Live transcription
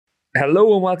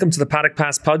Hello and welcome to the Paddock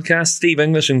Pass podcast. Steve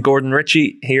English and Gordon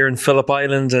Ritchie here in Phillip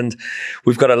Island, and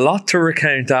we've got a lot to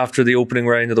recount after the opening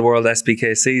round of the World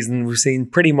SBK season. We've seen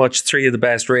pretty much three of the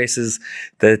best races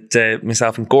that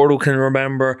myself and Gordo can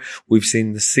remember. We've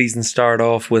seen the season start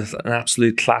off with an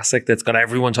absolute classic that's got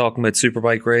everyone talking about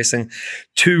superbike racing.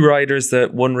 Two riders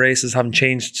that won races, haven't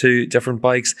changed to different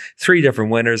bikes, three different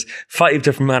winners, five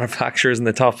different manufacturers in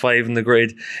the top five in the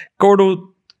grid.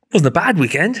 Gordo, wasn't a bad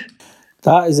weekend.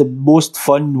 That is the most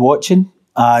fun watching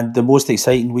and the most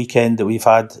exciting weekend that we've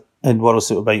had in World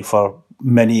Superbike for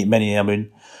many, many a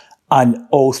moon. And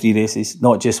all three races,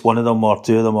 not just one of them or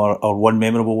two of them or one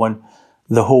memorable one,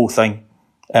 the whole thing.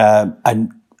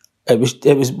 And it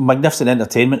was magnificent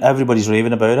entertainment. Everybody's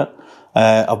raving about it.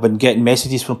 I've been getting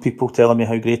messages from people telling me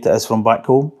how great it is from back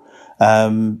home.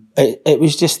 It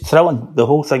was just thrilling. The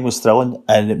whole thing was thrilling,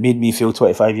 and it made me feel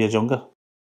 25 years younger.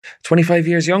 25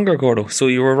 years younger, Gordo. So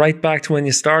you were right back to when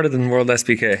you started in World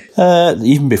SBK.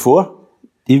 Even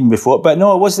before. But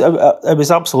no, it was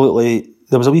absolutely,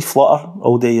 there was a wee flutter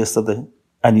all day yesterday.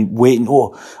 And waiting,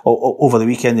 over the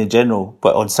weekend in general.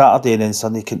 But on Saturday and then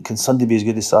Sunday, can Sunday be as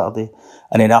good as Saturday?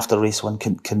 And then after race one,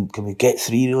 can we get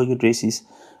three really good races?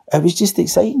 It was just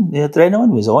exciting. The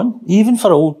adrenaline was on, even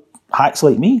for old hacks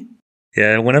like me.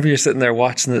 Yeah, whenever you're sitting there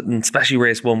watching it, and especially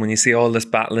race one, when you see all this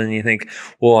battling, and you think,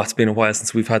 it's been a while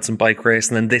since we've had some bike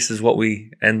racing, and this is what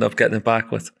we end up getting it back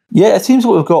with. Yeah, it seems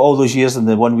like we've got all those years in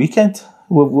the one weekend.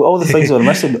 All the things that were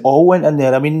missing all went in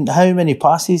there. I mean, how many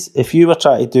passes? If you were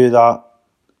trying to do that,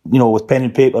 with pen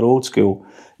and paper old school,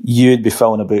 you'd be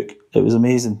filling a book. It was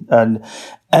amazing.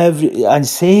 And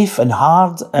safe and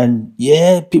hard, and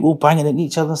people banging into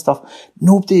each other and stuff.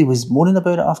 Nobody was moaning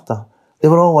about it after. They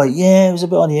were all like, it was a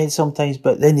bit on the edge sometimes,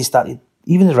 but then they started,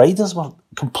 even the riders were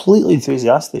completely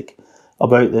enthusiastic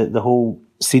about the whole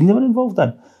scene they were involved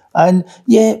in. And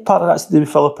part of that's to do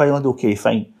with Phillip Island, okay,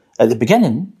 fine. At the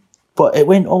beginning, but it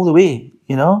went all the way,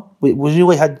 We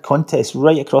really had contests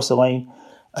right across the line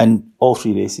in all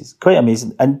three races. Quite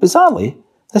amazing. And bizarrely,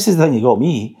 this is the thing that got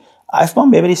me, if my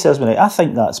memory serves me right, I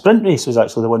think that sprint race was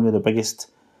actually the one with the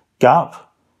biggest gap.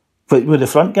 But with the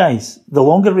front guys, the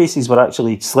longer races were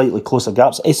actually slightly closer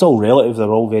gaps. It's all relative, they're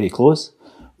all very close.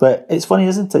 But it's funny,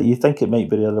 isn't it? You think it might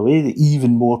be the other way, that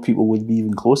even more people would be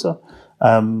even closer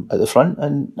at the front.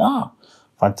 And,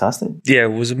 fantastic. Yeah,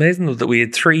 it was amazing though that we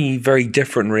had three very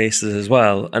different races as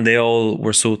well, and they all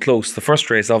were so close. The first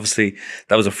race, obviously,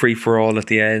 that was a free-for-all at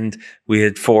the end. We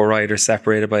had four riders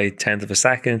separated by a tenth of a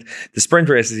second. The sprint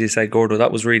race, as you said, Gordo,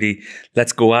 that was really,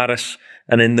 let's go at it.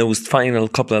 And in those final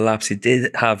couple of laps, you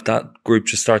did have that group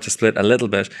just start to split a little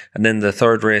bit. And then the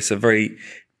third race, a very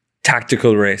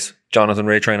tactical race. Jonathan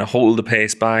Rea trying to hold the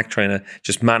pace back, trying to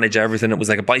just manage everything. It was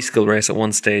like a bicycle race at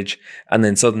one stage. And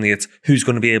then suddenly it's who's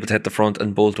going to be able to hit the front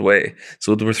and bolt away.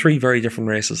 So there were three very different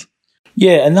races.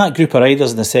 Yeah, and that group of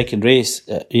riders in the second race,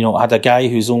 had a guy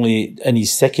who's only in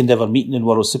his second ever meeting in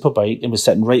World Superbike and was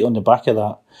sitting right on the back of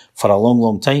that for a long,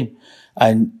 long time.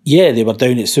 And they were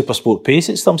down at super sport pace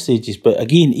at some stages. But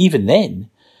again, even then,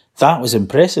 that was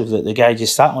impressive that the guy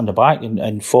just sat on the back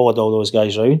and followed all those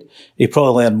guys round. He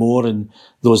probably learned more in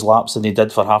those laps than he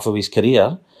did for half of his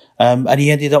career. And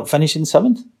he ended up finishing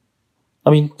seventh. I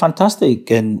mean, fantastic.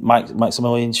 And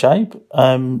Maximilian Scheib.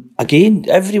 Again,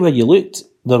 everywhere you looked,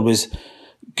 there was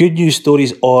good news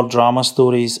stories or drama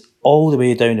stories all the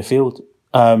way down the field.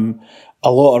 A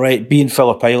lot of being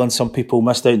Phillip Island, some people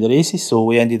missed out the races, so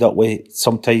we ended up with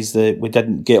sometimes we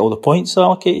didn't get all the points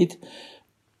allocated.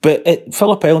 But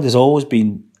Phillip Island has always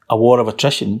been a war of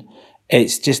attrition.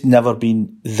 It's just never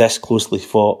been this closely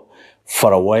fought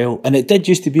for a while. And it did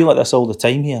used to be like this all the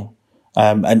time here.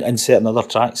 And certain other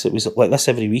tracks, it was like this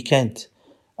every weekend.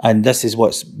 And this is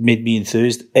what's made me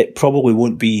enthused. It probably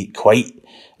won't be quite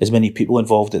as many people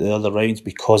involved at the other rounds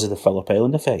because of the Phillip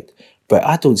Island effect. But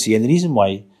I don't see any reason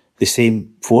why the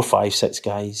same 4, 5, 6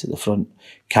 guys at the front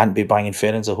can't be banging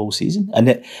fairings the whole season.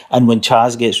 And when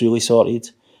Chaz gets really sorted,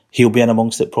 he'll be in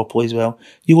amongst it properly as well.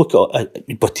 You look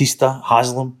at Bautista,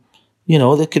 Haslam,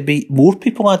 there could be more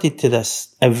people added to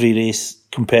this every race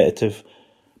competitive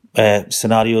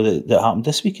scenario that happened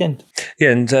this weekend. Yeah,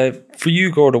 and for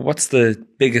you, Gordo, what's the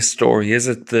biggest story? Is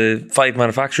it the 5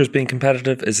 manufacturers being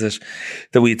competitive? Is it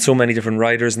that we had so many different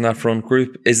riders in that front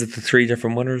group? Is it the 3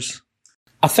 different winners?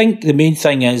 I think the main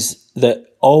thing is that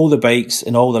all the bikes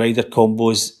and all the rider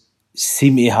combos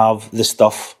seem to have the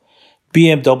stuff.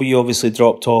 BMW obviously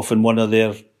dropped off and one of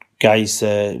their guys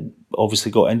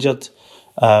obviously got injured.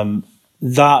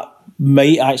 That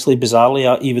might actually,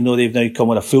 bizarrely, even though they've now come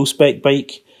with a full spec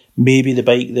bike, maybe the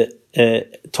bike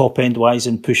that top end wise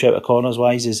and push out of corners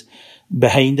wise is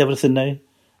behind everything now.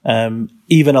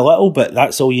 even a little, but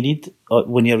that's all you need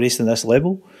when you're racing this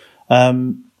level.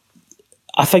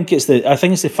 I think it's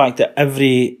the fact that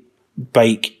every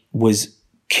bike was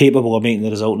capable of making the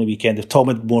result on the weekend. If Tom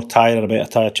had more tyre about a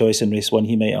tyre choice in race 1,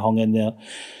 he might have hung in there.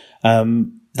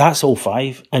 That's all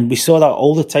 5, and we saw that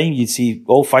all the time. You'd see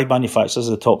all 5 manufacturers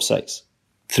of the top 6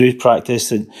 through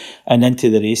practice and into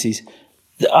the races.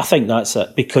 I think that's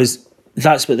it, because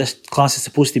that's what this class is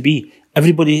supposed to be.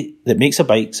 Everybody that makes a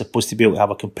bike is supposed to be able to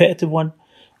have a competitive one,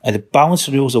 and the balance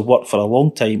rules have worked for a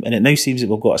long time, and it now seems that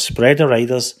we've got a spread of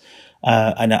riders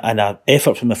and an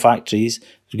effort from the factories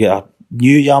to get a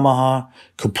new Yamaha,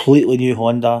 completely new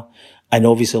Honda, and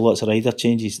obviously lots of rider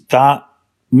changes. That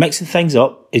mixing things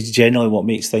up is generally what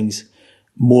makes things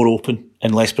more open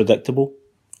and less predictable.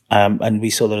 And we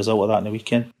saw the result of that in the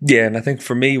weekend. Yeah, and I think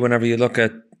for me, whenever you look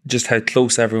at just how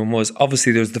close everyone was,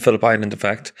 obviously there's the Phillip Island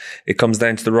effect. It comes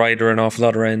down to the rider an awful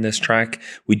lot around this track.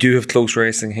 We do have close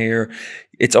racing here.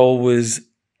 It's always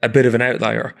a bit of an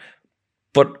outlier.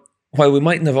 But while we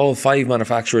mightn't have all 5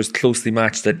 manufacturers closely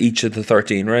matched at each of the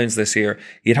 13 rounds this year,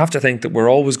 you'd have to think that we're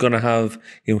always going to have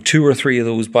 2 or 3 of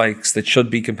those bikes that should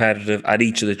be competitive at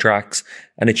each of the tracks.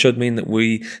 And it should mean that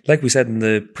we, like we said in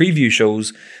the preview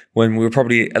shows, when we were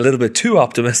probably a little bit too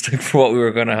optimistic for what we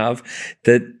were going to have,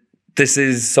 that this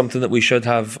is something that we should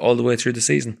have all the way through the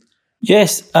season.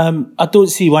 Yes, I don't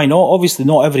see why not. Obviously,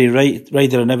 not every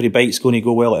rider and every bike's going to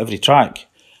go well at every track.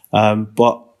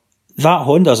 But that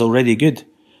Honda's already good.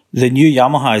 The new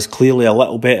Yamaha is clearly a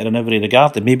little better in every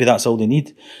regard, and maybe that's all they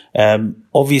need.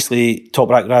 Obviously,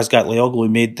 Toprak Razgatlioglu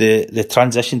made the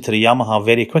transition to the Yamaha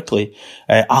very quickly.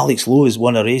 Alex Lowe has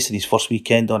won a race in his first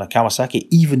weekend on a Kawasaki,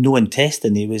 even though in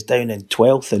testing he was down in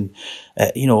 12th, and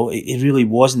he really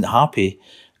wasn't happy.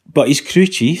 But his crew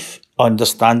chief,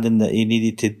 understanding that he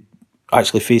needed to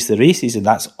actually face the races, and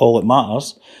that's all that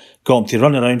matters, got him to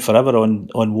run around forever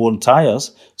on worn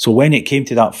tyres. So when it came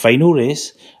to that final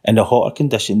race in the hotter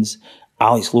conditions,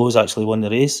 Alex Lowe's actually won the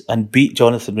race and beat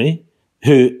Jonathan Rea,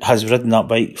 who has ridden that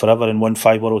bike forever and won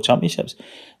 5 World Championships.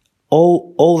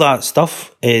 All that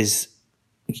stuff is,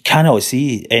 you cannot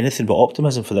see anything but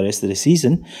optimism for the rest of the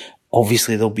season.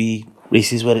 Obviously, there'll be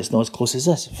races where it's not as close as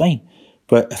this, fine.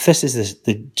 But if this is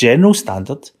the general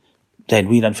standard, then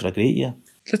we're in for a great year.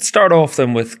 Let's start off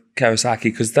then with Kawasaki,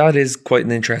 because that is quite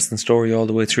an interesting story all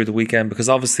the way through the weekend, because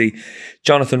obviously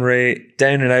Jonathan Rea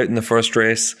down and out in the first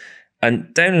race,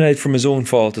 and down and out from his own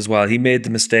fault as well. He made the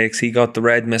mistakes. He got the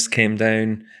red mist came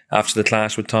down after the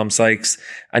clash with Tom Sykes,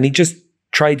 and he just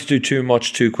tried to do too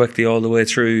much too quickly all the way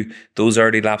through those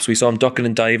early laps. We saw him ducking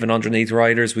and diving underneath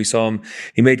riders.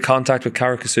 He made contact with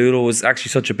Caricasulo. It was actually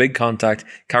such a big contact,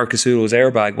 Caricasulo's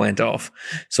airbag went off.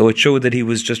 So it showed that he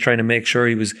was just trying to make sure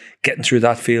he was getting through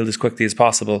that field as quickly as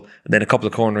possible. And then a couple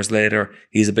of corners later,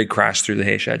 he's a big crash through the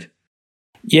hay shed.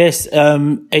 Yes,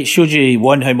 it showed you,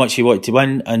 1, how much he wanted to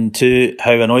win, and 2,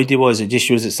 how annoyed he was. It just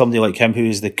shows that somebody like him, who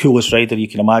is the coolest rider you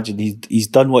can imagine, he's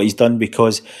done what he's done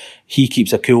because he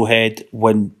keeps a cool head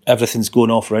when everything's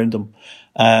going off around him.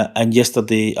 And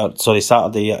Saturday,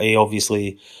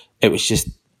 obviously, it was just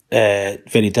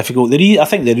very difficult. I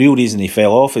think the real reason he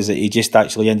fell off is that he just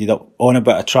actually ended up on a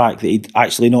bit of track that he'd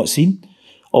actually not seen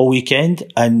all weekend.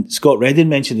 And Scott Redding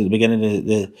mentioned at the beginning of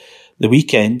the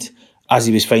weekend, as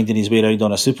he was finding his way around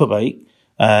on a superbike,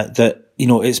 that,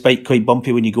 it's quite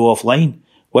bumpy when you go offline.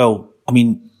 Well, I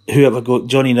mean,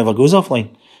 Johnny never goes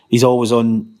offline. He's always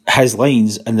on his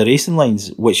lines and the racing lines,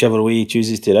 whichever way he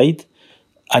chooses to ride.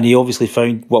 And he obviously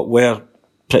found what were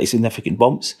pretty significant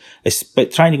bumps.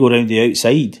 But trying to go around the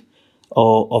outside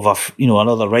of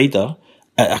another rider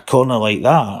at a corner like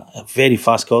that, a very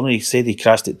fast corner, he said he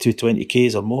crashed at 220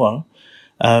 k's or more.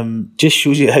 Just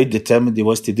shows you how determined he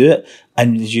was to do it,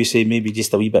 and as you say, maybe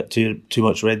just a wee bit too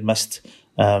much red mist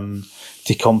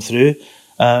to come through.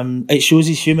 It shows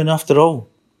he's human after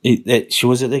all. It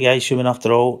shows that the guy's human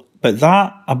after all. But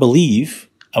that, I believe,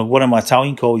 and one of my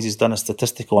Italian colleagues has done a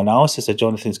statistical analysis of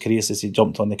Jonathan's career since he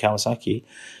jumped on the Kawasaki,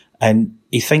 and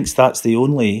he thinks that's the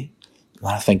only,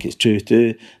 I think it's true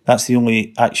too, that's the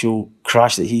only actual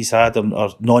crash that he's had, or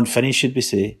non-finish should we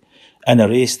say, in a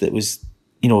race that was,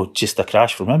 just a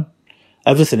crash from him.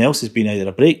 Everything else has been either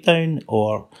a breakdown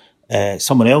or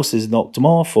someone else has knocked him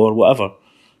off or whatever.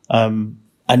 And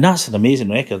that's an amazing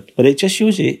record. But it just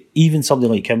shows you, even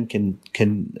somebody like him can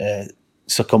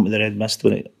succumb to the red mist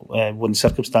when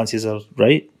circumstances are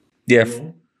right. Yeah.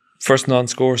 First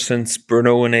non-score since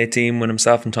Brno in 18, when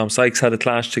himself and Tom Sykes had a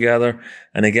clash together.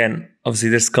 And again, obviously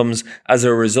this comes as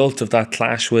a result of that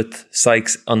clash with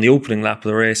Sykes on the opening lap of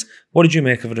the race. What did you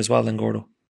make of it as well then, Gordo?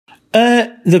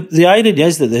 The irony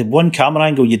is that the one camera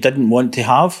angle you didn't want to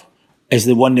have is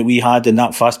the one that we had in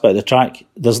that fast bit of the track.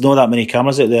 There's not that many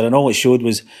cameras out there, and all it showed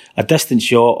was a distant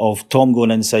shot of Tom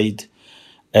going inside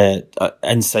the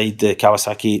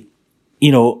Kawasaki.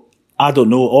 You know, I don't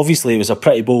know. Obviously, it was a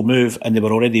pretty bold move, and they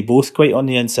were already both quite on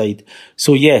the inside.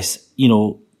 So yes, you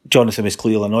know, Jonathan was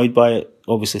clearly annoyed by it.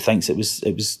 Obviously, thinks it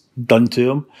was done to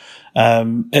him.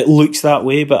 It looks that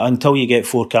way, but until you get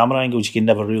 4 camera angles, you can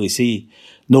never really see.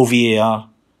 No VAR.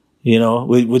 You know,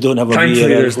 we don't have a Thankfully,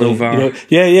 VAR. there's no VAR. You know?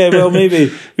 Yeah. Well,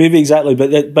 maybe exactly.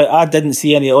 But I didn't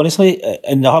see any. Honestly,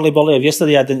 in the hurly burly of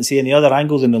yesterday, I didn't see any other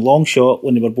angles in the long shot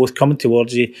when they were both coming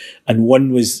towards you, and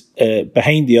one was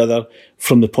behind the other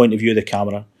from the point of view of the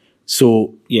camera.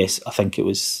 So yes, I think it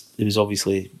was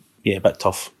obviously a bit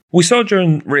tough. We saw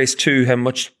during race 2 how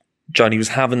much Johnny was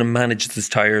having to manage his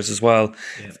tyres as well.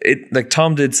 Yeah. Like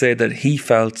Tom did say that he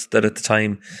felt that at the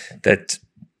time that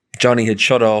Johnny had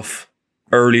shut off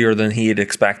earlier than he had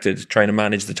expected, trying to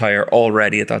manage the tyre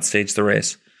already at that stage of the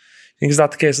race. You think is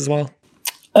that the case as well?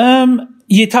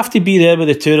 You'd have to be there with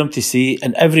the two of them to see,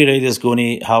 and every rider's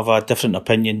going to have a different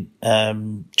opinion.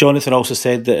 Jonathan also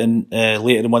said that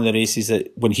later in one of the races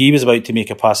that when he was about to make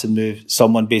a passing move,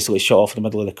 someone basically shut off in the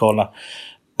middle of the corner.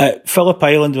 At Phillip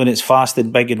Island, when it's fast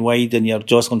and big and wide and you're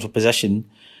jostling for position,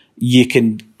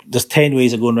 there's 10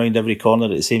 ways of going around every corner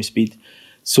at the same speed.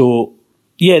 So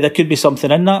yeah, there could be something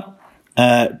in that.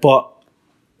 But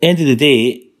end of the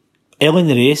day, early in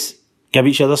the race, give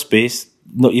each other space.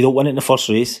 No, you don't win it in the first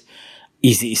race.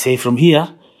 Easy to say from here.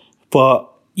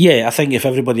 But yeah, I think if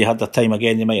everybody had their time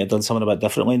again, they might have done something a bit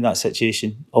differently in that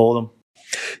situation, all of them.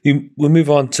 We'll move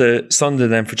on to Sunday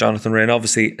then for Jonathan Rea.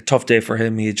 Obviously, a tough day for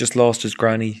him. He had just lost his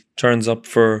granny, turns up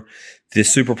for the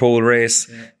Superpole race.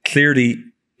 Yeah. Clearly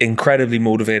incredibly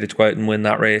motivated to go out and win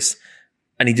that race.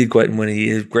 And he did go out and win. He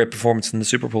had a great performance in the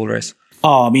Superpole race.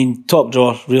 Oh, I mean, top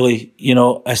drawer, really, you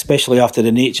know, especially after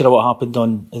the nature of what happened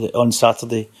on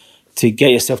Saturday. To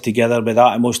get yourself together with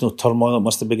that emotional turmoil that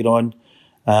must have been on.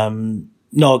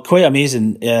 No, quite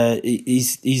amazing.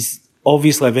 He's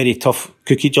obviously a very tough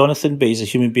cookie, Jonathan, but he's a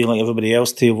human being like everybody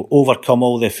else, to overcome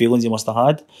all the feelings he must have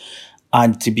had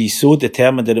and to be so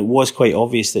determined that it was quite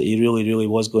obvious that he really, really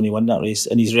was going to win that race.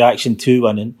 And his reaction to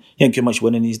winning, he hadn't got much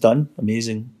winning he's done.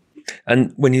 Amazing.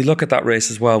 And when you look at that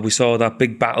race as well, we saw that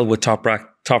big battle with Top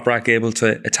Rack able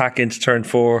to attack into turn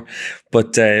 4,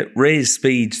 but Rea's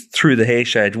speed through the hay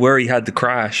shed where he had the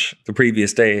crash the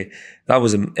previous day, that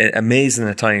was amazing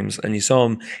at times. And you saw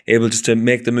him able just to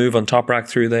make the move on Top Rack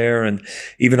through there, and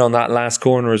even on that last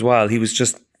corner as well,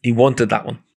 he wanted that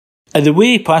one. And the way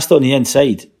he passed on the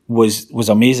inside was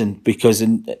amazing, because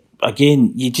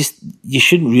again, you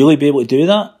shouldn't really be able to do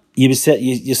that.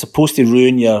 You're supposed to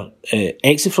ruin your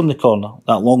exit from the corner,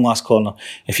 that long last corner,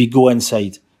 if you go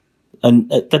inside. And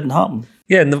it didn't happen.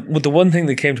 Yeah, and the one thing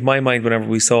that came to my mind whenever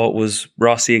we saw it was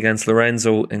Rossi against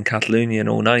Lorenzo in Catalonia in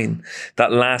 2009.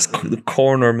 That last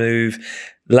corner move,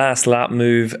 last lap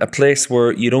move, a place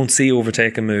where you don't see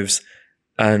overtaking moves.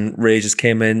 And Rea just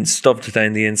came in, stuffed it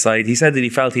down the inside. He said that he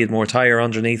felt he had more tyre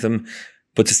underneath him,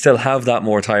 but to still have that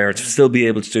more tyre, to still be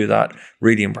able to do that,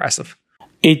 really impressive.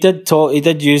 He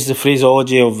did use the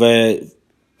phraseology of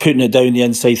putting it down the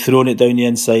inside, throwing it down the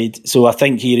inside. So I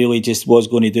think he really just was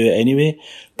going to do it anyway.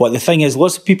 But the thing is,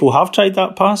 lots of people have tried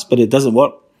that pass, but it doesn't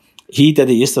work. He did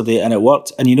it yesterday and it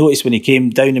worked. And you notice when he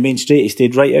came down the main straight, he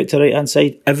stayed right out to the right-hand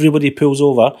side. Everybody pulls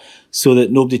over so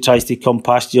that nobody tries to come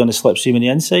past you on the slipstream on the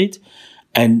inside.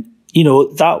 And,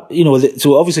 so it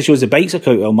obviously shows the bikes are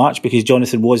quite well matched, because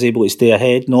Jonathan was able to stay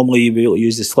ahead. Normally you'd be able to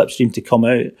use the slipstream to come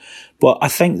out. But I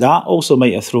think that also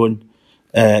might have thrown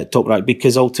Top Rack,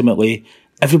 because ultimately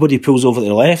everybody pulls over to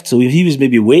the left. So he was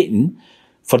maybe waiting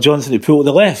for Jonathan to pull to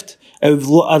the left. I'd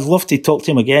love to talk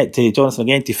to Jonathan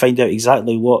again, to find out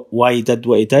exactly why he did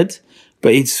what he did.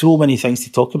 But he had so many things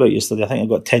to talk about yesterday. I think I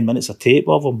got 10 minutes of tape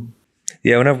of him.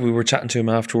 Yeah, whenever we were chatting to him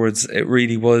afterwards, it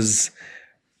really was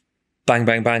bang,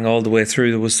 bang, bang all the way through.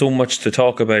 There was so much to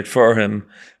talk about for him,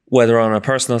 whether on a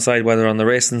personal side, whether on the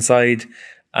racing side.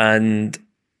 And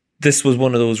this was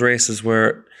one of those races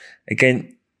where,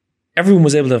 again, everyone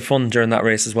was able to have fun during that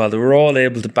race as well. They were all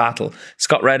able to battle.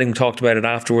 Scott Redding talked about it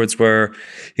afterwards, where,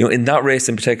 in that race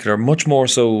in particular, much more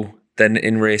so than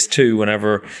in race 2,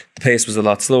 whenever the pace was a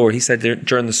lot slower. He said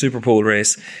during the Superpole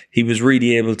race, he was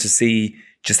really able to see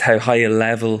just how high a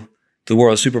level the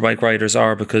World Superbike riders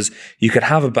are, because you could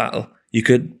have a battle. You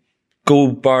could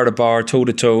go bar to bar, toe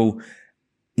to toe,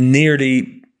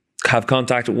 nearly have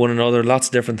contact with one another, lots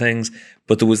of different things,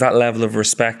 but there was that level of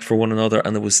respect for one another,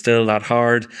 and there was still that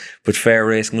hard but fair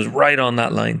racing was right on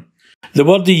that line. The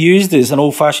word he used is an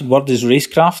old-fashioned word, is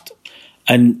racecraft,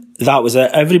 and that was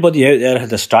it. Everybody out there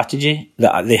had a strategy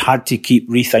that they had to keep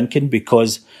rethinking,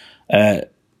 because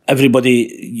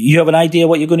Everybody, you have an idea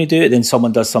what you're going to do, then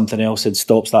someone does something else and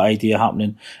stops that idea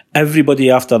happening. Everybody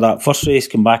after that first race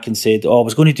came back and said, I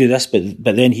was going to do this, but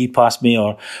then he passed me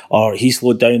or he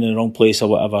slowed down in the wrong place or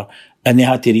whatever. And they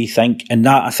had to rethink. And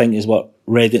that, I think, is what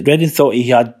Redding thought he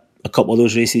had a couple of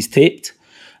those races taped,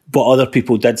 but other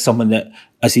people did something that,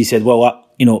 as he said,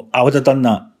 I would have done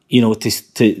that.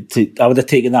 I would have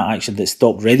taken that action that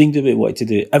stopped Redding doing what he wanted to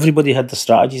do. Everybody had their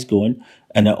strategies going,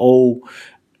 and it all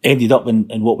ended up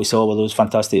in what we saw with those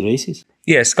fantastic races.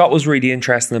 Yeah, Scott was really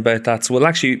interesting about that. So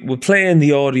we'll play in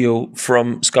the audio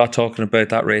from Scott talking about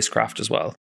that racecraft as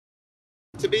well.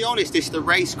 To be honest, it's the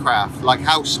racecraft, like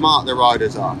how smart the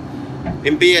riders are.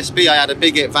 In BSB, I had a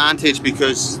big advantage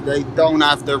because they don't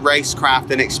have the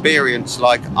racecraft and experience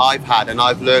like I've had, and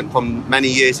I've learned from many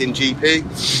years in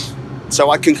GP. So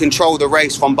I can control the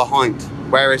race from behind.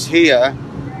 Whereas here,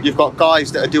 you've got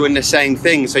guys that are doing the same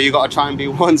thing, so you've got to try and be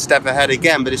one step ahead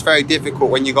again. But it's very difficult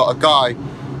when you've got a guy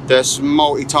that's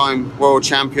multi-time world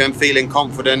champion, feeling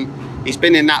confident. He's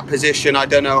been in that position I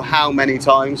don't know how many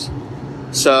times.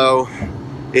 So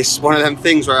it's one of them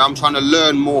things where I'm trying to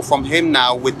learn more from him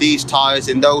now with these tyres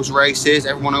in those races,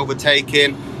 everyone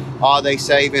overtaking. Are they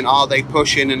saving? Are they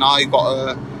pushing? And I got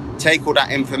to take all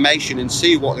that information and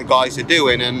see what the guys are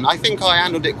doing. And I think I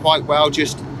handled it quite well.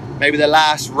 Just maybe the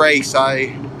last race,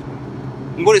 I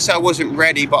wouldn't say I wasn't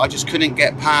ready, but I just couldn't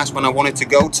get past when I wanted to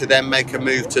go to them make a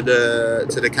move to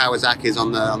the Kawasaki's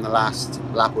on the last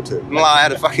lap or two. Well, I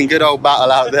had a fucking good old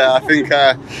battle out there. I think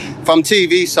from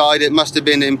TV side, it must have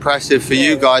been impressive for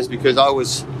you guys because I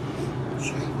was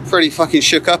pretty fucking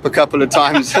shook up a couple of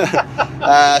times,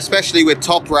 especially with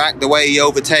Toprak, the way he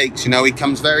overtakes. He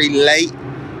comes very late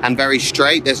and very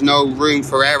straight. There's no room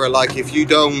for error. Like if you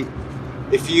don't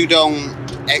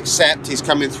accept he's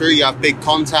coming through, you have big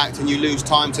contact and you lose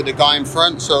time to the guy in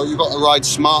front. So you've got to ride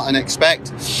smart and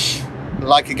expect.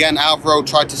 Like again, Alvaro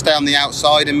tried to stay on the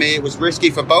outside and me. It was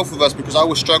risky for both of us because I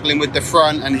was struggling with the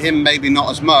front and him maybe not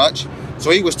as much.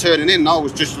 So he was turning in and I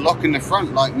was just locking the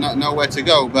front, like nowhere to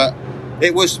go. But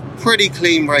it was pretty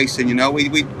clean racing,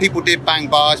 we people did bang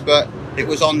bars, but it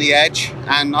was on the edge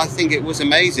and I think it was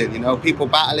amazing, people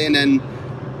battling. And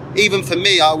even for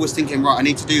me, I was thinking, right, I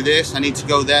need to do this, I need to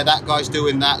go there, that guy's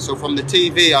doing that. So from the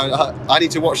TV, I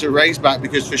need to watch the race back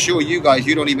because for sure you guys,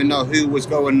 you don't even know who was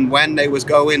going, when they was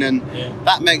going, and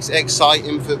that makes it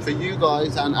exciting for you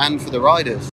guys and for the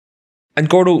riders. And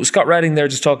Gordo, Scott Redding there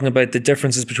just talking about the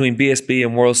differences between BSB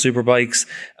and World Superbikes,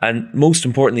 and most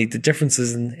importantly, the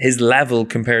differences in his level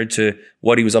compared to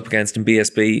what he was up against in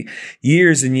BSB.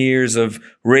 Years and years of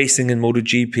racing in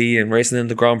MotoGP and racing in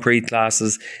the Grand Prix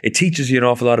classes. It teaches you an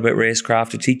awful lot about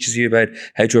racecraft. It teaches you about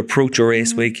how to approach a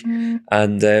race week.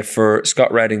 And for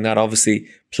Scott Redding, that obviously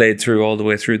played through all the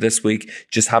way through this week,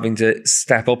 just having to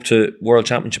step up to World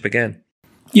Championship again.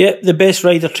 Yeah, the best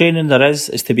rider training there is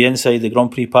to be inside the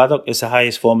Grand Prix paddock. It's the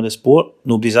highest form of the sport.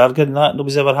 Nobody's arguing that.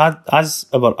 Nobody's has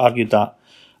ever argued that.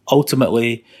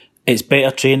 Ultimately, it's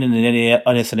better training than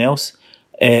anything else.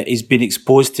 He's been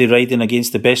exposed to riding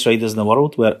against the best riders in the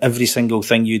world, where every single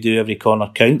thing you do, every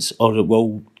corner counts, or it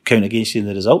will count against you in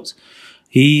the results.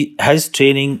 His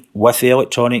training with the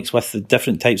electronics, with the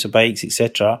different types of bikes,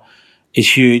 etc.,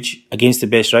 is huge against the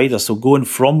best riders. So going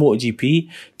from MotoGP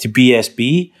to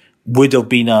BSB would have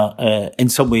been in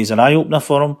some ways an eye-opener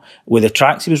for him with the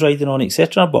tracks he was riding on,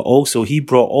 etc. But also he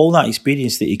brought all that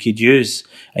experience that he could use,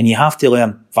 and you have to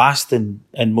learn fast in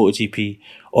MotoGP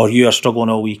or you are struggling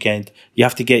all weekend. You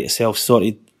have to get yourself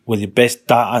sorted with the best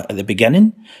data at the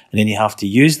beginning, and then you have to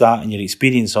use that and your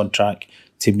experience on track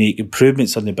to make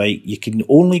improvements on the bike. You can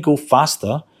only go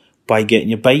faster by getting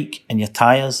your bike and your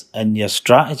tyres and your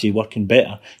strategy working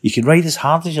better. You can ride as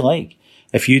hard as you like.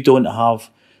 If you don't have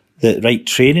the right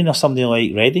training or somebody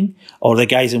like Redding or the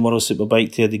guys in World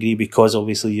Superbike to a degree, because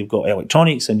obviously you've got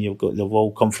electronics and they've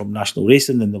all come from national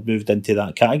racing and they've moved into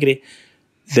that category,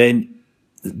 then,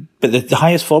 but the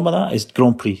highest form of that is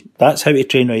Grand Prix. That's how to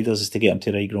train riders, is to get them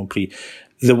to ride Grand Prix.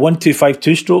 The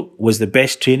 1252 stroke was the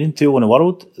best training tool in the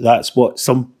world. That's what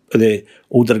some of the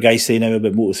older guys say now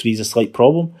about Moto3 is a slight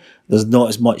problem. There's not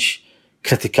as much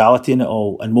criticality in it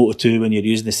all. In Moto2, when you're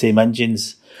using the same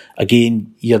engines,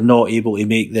 again, you're not able to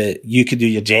make you could do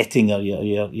your jetting or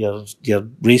your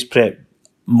race prep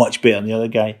much better than the other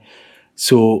guy.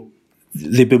 So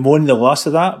they bemoan the loss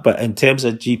of that, but in terms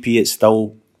of GP, it's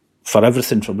still, for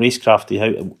everything from racecraft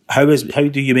to how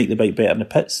do you make the bike better in the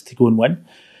pits to go and win?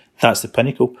 That's the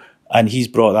pinnacle. And he's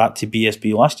brought that to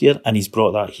BSB last year, and he's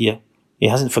brought that here. He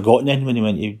hasn't forgotten it when he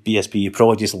went to BSB. He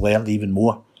probably just learned even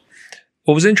more.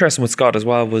 What was interesting with Scott as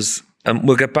well was,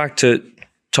 we'll get back to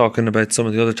talking about some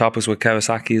of the other topics with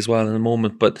Kawasaki as well in a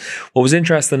moment. But what was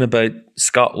interesting about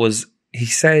Scott was he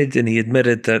said and he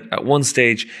admitted that at one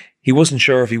stage he wasn't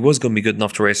sure if he was going to be good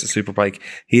enough to race a superbike.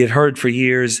 He had heard for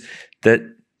years that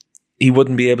he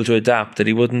wouldn't be able to adapt, that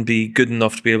he wouldn't be good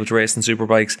enough to be able to race in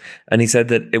superbikes. And he said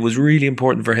that it was really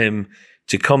important for him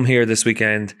to come here this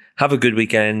weekend, have a good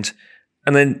weekend,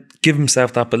 and then give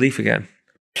himself that belief again.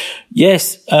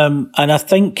 Yes, and I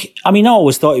think, I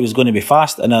always thought he was going to be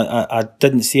fast, and I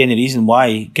didn't see any reason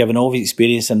why, given all his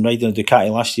experience in riding a Ducati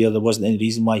last year, there wasn't any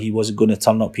reason why he wasn't going to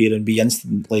turn up here and be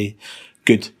instantly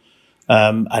good.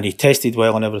 And he tested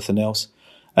well and everything else.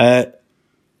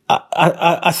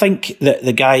 I think that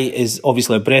the guy is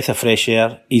obviously a breath of fresh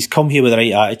air. He's come here with the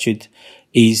right attitude.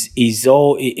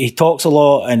 He talks a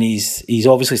lot, and he's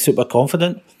obviously super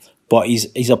confident, but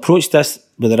he's approached this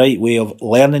with the right way of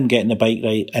learning, getting the bike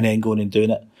right, and then going and doing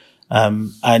it.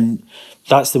 And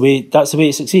that's the way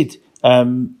to succeed.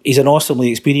 He's an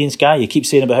awesomely experienced guy. You keep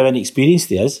saying about how inexperienced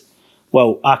he is.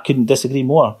 Well, I couldn't disagree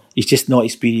more. He's just not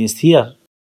experienced here.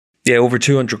 Yeah, over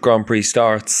 200 Grand Prix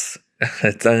starts.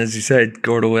 And as you said,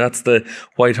 Gordo, that's the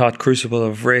white hot crucible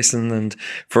of racing. And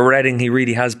for Redding, he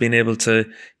really has been able to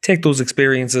take those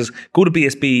experiences, go to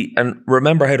BSB and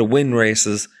remember how to win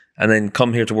races, and then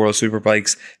come here to World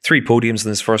Superbikes. 3 podiums in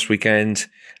his first weekend.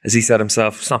 As he said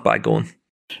himself, it's not bad going.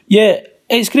 Yeah,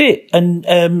 it's great. And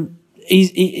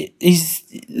he's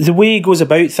the way he goes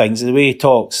about things, the way he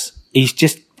talks, he's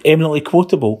just eminently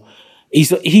quotable.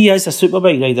 He is a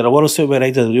superbike rider, a World Superbike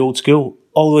rider of the old school.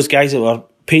 All those guys that were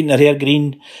painting their hair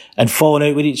green and falling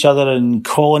out with each other and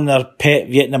calling their pet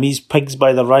Vietnamese pigs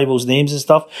by their rivals' names and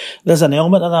stuff. There's an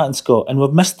element of that in Scott, and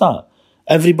we've missed that.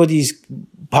 Everybody's,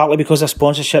 partly because of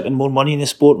sponsorship and more money in the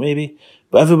sport maybe,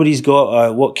 but everybody's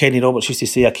got what Kenny Roberts used to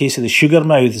say, a case of the sugar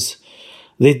mouths.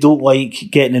 They don't like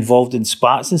getting involved in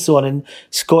spats and so on, and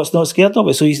Scott's not scared of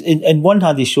it. So he's, in one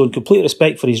hand, he's shown complete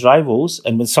respect for his rivals,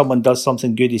 and when someone does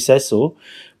something good, he says so,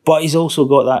 but he's also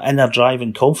got that inner drive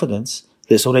and confidence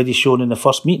that's already shown in the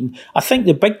first meeting. I think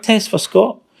the big test for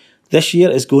Scott this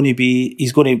year is going to be,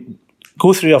 he's going to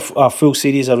go through a full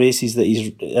series of races that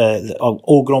he's,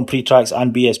 all Grand Prix tracks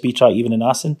and BSB track, even in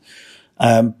Assen,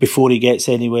 before he gets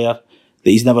anywhere that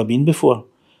he's never been before.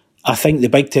 I think the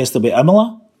big test will be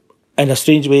Imola, in a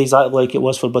strange way, exactly like it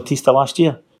was for Bautista last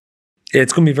year. Yeah,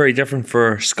 it's going to be very different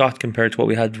for Scott compared to what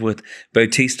we had with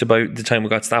Bautista about the time we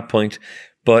got to that point.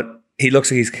 But he looks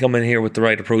like he's come in here with the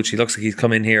right approach. He looks like he's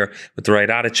come in here with the right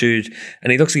attitude.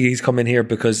 And he looks like he's come in here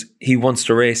because he wants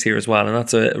to race here as well. And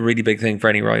that's a really big thing for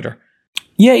any rider.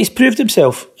 Yeah, he's proved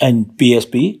himself in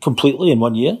BSB completely in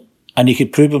 1 year. And he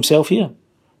could prove himself here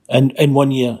in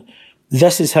 1 year.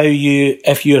 This is how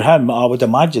if you're him, I would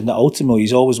imagine that ultimately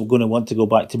he's always going to want to go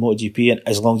back to MotoGP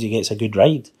as long as he gets a good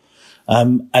ride.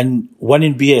 And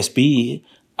winning BSB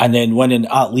and then winning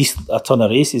at least a ton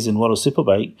of races in World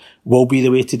Superbike will be the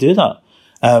way to do that.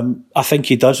 I think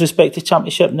he does respect the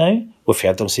championship now. We've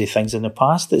heard him say things in the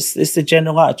past. It's the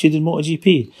general attitude in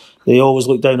MotoGP. They always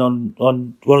look down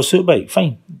on World Superbike.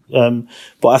 Fine.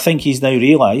 But I think he's now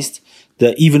realised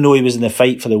that even though he was in the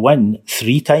fight for the win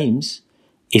 3 times,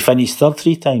 he finished third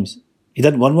 3 times. He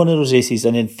didn't win one of those races.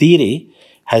 And in theory,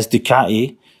 his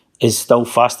Ducati is still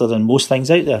faster than most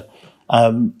things out there.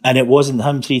 And it wasn't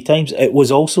him 3 times. It was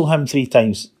also him 3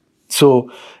 times. So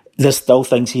there's still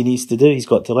things he needs to do. He's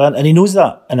got to learn. And he knows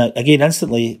that. And again,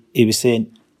 instantly, he was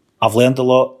saying, I've learned a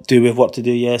lot. Do we have work to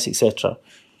do? Yes, etc.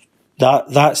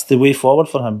 That's the way forward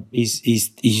for him.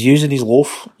 He's using his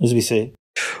loaf, as we say.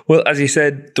 Well, as you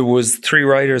said, there was 3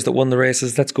 riders that won the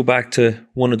races. Let's go back to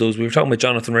one of those. We were talking about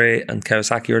Jonathan Rea and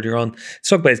Kawasaki earlier on. Let's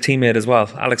talk about his teammate as well.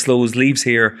 Alex Lowes leaves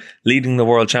here leading the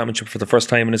World Championship for the first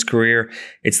time in his career.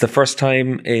 It's the first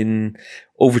time in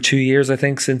over 2 years, I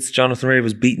think, since Jonathan Rea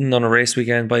was beaten on a race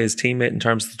weekend by his teammate in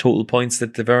terms of the total points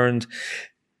that they've earned.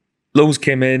 Lowes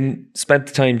came in, spent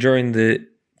the time during the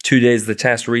 2 days of the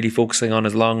test really focusing on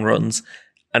his long runs,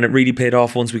 and it really paid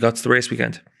off once we got to the race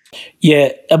weekend.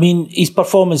 Yeah, I mean, his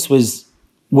performance was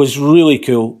really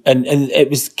cool, and it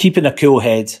was keeping a cool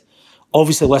head,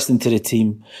 obviously listening to the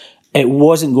team. It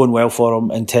wasn't going well for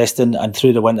him in testing and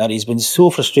through the winter. He's been so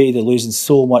frustrated at losing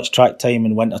so much track time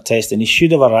in winter testing. He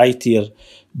should have arrived here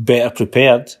better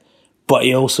prepared, but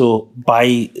he also, by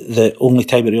the only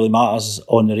time it really matters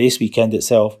on the race weekend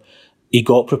itself, he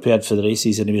got prepared for the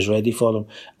races and he was ready for them.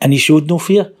 And he showed no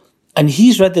fear. And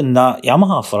he's ridden that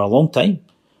Yamaha for a long time.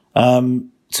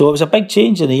 So it was a big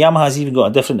change, and the Yamaha's even got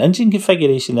a different engine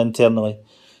configuration internally.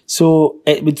 So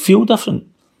it would feel different.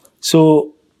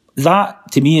 So that,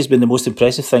 to me, has been the most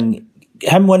impressive thing.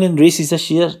 Him winning races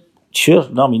this year, sure,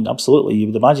 no, I mean, absolutely, you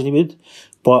would imagine he would.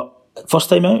 But first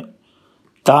time out,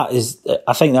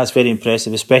 I think that's very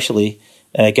impressive, especially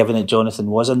given that Jonathan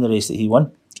was in the race that he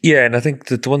won. Yeah, and I think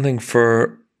that the one thing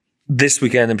for this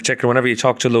weekend in particular, whenever you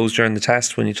talk to Lowe's during the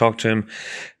test, when you talk to him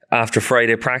after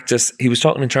Friday practice, he was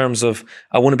talking in terms of,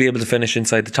 I want to be able to finish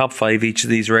inside the top 5 each of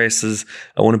these races.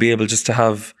 I want to be able just to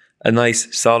have a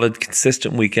nice, solid,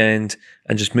 consistent weekend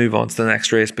and just move on to the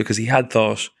next race, because he had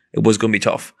thought it was going to be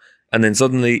tough. And then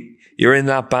suddenly you're in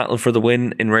that battle for the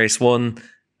win in race 1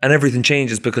 and everything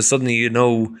changes, because suddenly you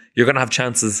know you're going to have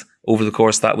chances over the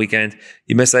course of that weekend.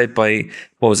 You miss out by,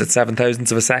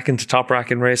 7,000ths of a second to top rack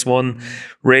in race 1.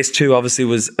 Race 2 obviously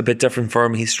was a bit different for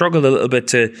him. He struggled a little bit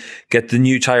to get the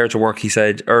new tyre to work, he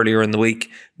said earlier in the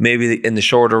week. Maybe in the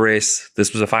shorter race,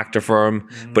 this was a factor for him.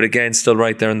 But again, still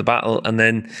right there in the battle. And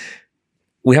then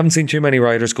we haven't seen too many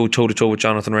riders go toe-to-toe with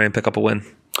Jonathan Rea and pick up a win.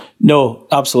 No,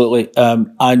 absolutely.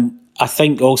 And I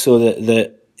think also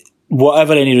that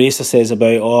whatever any racer says about,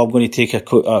 I'm going to take a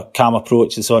calm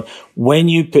approach and so on, when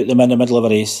you put them in the middle of a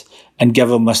race and give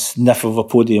them a sniff of a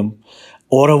podium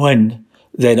or a win,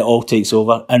 then it all takes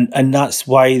over. And that's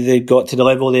why they got to the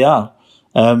level they are.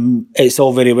 It's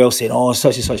all very well saying,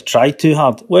 such and such tried too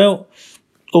hard. Well,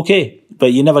 okay,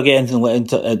 but you never get anything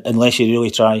unless you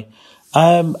really try.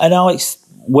 And Alex,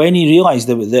 when he realised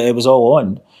that it was all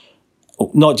on,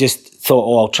 not just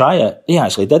thought, I'll try it, he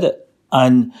actually did it.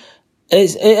 And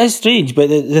it is strange, but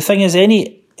the thing is,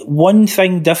 any one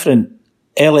thing different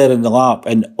earlier in the lap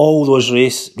and all those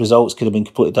race results could have been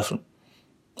completely different.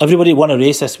 Everybody won a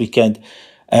race this weekend.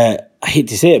 I hate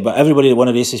to say it, but everybody that won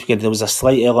a race this weekend, there was a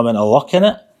slight element of luck in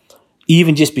it,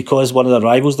 even just because one of the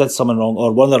rivals did something wrong,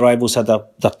 or one of the rivals had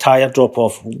their tyre drop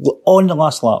off on the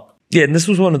last lap. Yeah, and this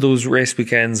was one of those race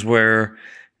weekends where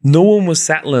no one was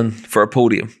settling for a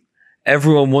podium.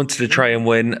 Everyone wanted to try and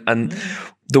win, and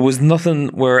there was nothing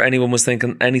where anyone was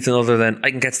thinking anything other than,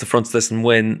 I can get to the front of this and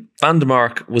win. Van der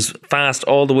Mark was fast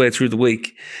all the way through the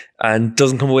week and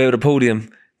doesn't come away with a podium,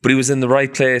 but he was in the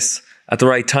right place at the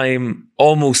right time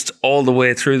almost all the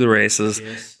way through the races,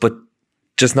 yes. But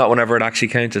just not whenever it actually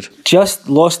counted. Just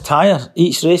lost tyre.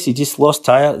 Each race he just lost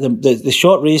tyre. The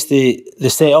short race, the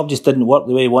setup just didn't work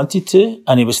the way he wanted to,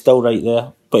 and he was still right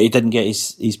there, but he didn't get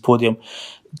his podium.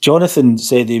 Jonathan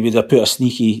said he would have put a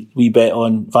sneaky wee bet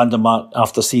on Van der Mark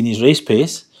after seeing his race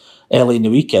pace early in the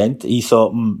weekend. He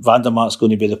thought Van der Mark's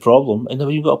going to be the problem, and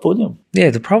never even got a podium. Yeah,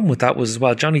 the problem with that was as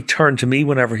well, Johnny turned to me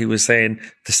whenever he was saying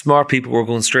the smart people were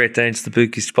going straight down to the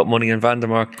bookies to put money on Van der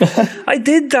Mark. I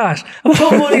did that. I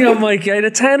put money on Mike. I had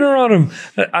a tenner on him,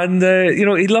 and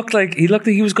he looked like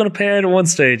he was going to pay out at one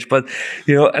stage. But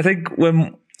I think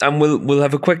and we'll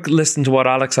have a quick listen to what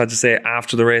Alex had to say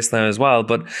after the race now as well.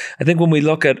 But I think when we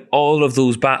look at all of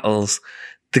those battles,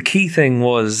 the key thing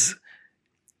was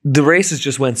the races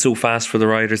just went so fast for the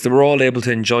riders. They were all able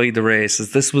to enjoy the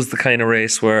races. This was the kind of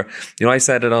race where, I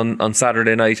said it on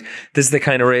Saturday night, this is the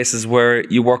kind of races where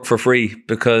you work for free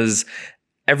because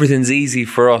everything's easy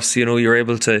for us. You're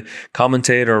able to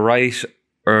commentate or write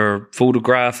or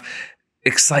photograph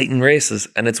exciting races.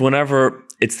 And it's whenever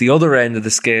it's the other end of the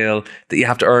scale that you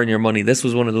have to earn your money. This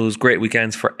was one of those great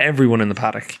weekends for everyone in the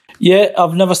paddock. Yeah,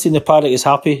 I've never seen the paddock as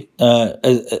happy for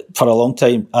a long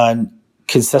time and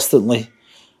consistently.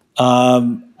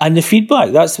 And the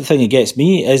feedback, that's the thing that gets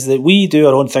me, is that we do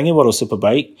our own thing in World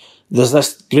Superbike. There's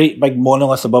this great big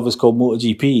monolith above us called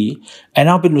MotoGP, and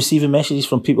I've been receiving messages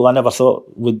from people I never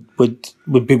thought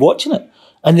would be watching it.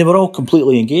 And they were all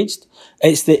completely engaged.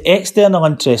 It's the external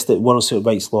interest that World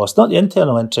Superbike's lost, not the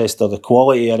internal interest or the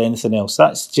quality or anything else.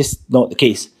 That's just not the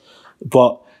case.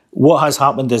 But what has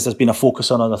happened is there's been a focus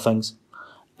on other things.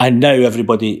 And now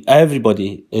everybody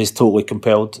is totally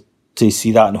compelled to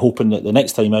see that and hoping that the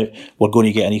next time out we're going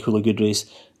to get an equally good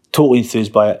race. Totally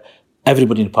enthused by it.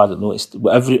 Everybody in the paddock noticed.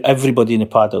 Everybody in the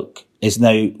paddock is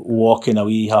now walking a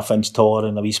wee half-inch taller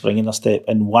and a wee spring in their step.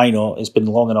 And why not? It's been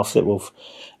long enough that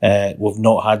we've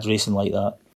not had racing like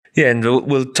that. Yeah, and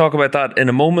we'll talk about that in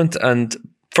a moment. And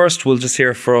first, we'll just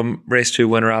hear from race 2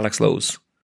 winner Alex Lowes.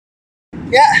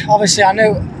 Yeah, obviously I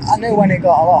knew when it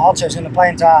got a lot hotter, it was going to play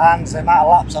into our hands. The amount of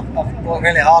laps I've worked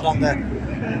really hard on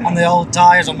the old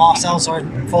tyres, or Marcel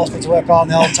forced me to work hard on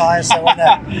the old tyres. So when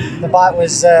the bike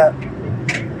was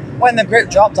when the grip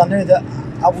dropped, I knew that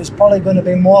I was probably going to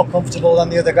be more comfortable than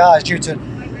the other guys due to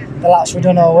the laps we'd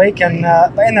done all week. And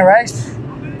but in the race,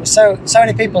 there were so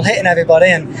many people hitting everybody,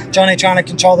 and Johnny trying to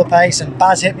control the pace, and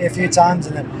Baz hit me a few times,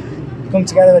 and then come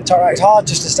together with Top Rack. It's hard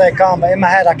just to stay calm, but in my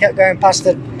head I kept going past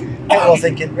the people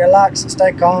thinking, relax,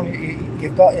 stay calm.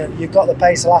 You've got the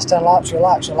pace the last 10 laps.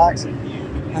 Relax.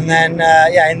 And then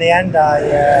in the end,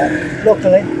 I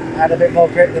luckily had a bit more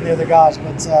grip than the other guys.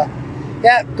 But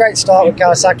great start with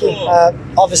Kawasaki.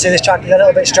 Obviously this track is a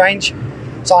little bit strange.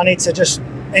 So I need to just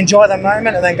enjoy the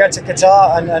moment and then go to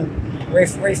Qatar and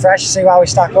refresh, see how we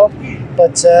stack up.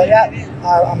 But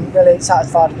I'm really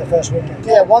satisfied with the first weekend.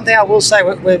 Yeah, one thing I will say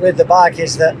with the bike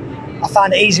is that I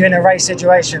found it easier in a race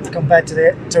situation compared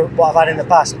to what I've had in the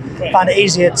past. I found it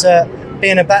easier to be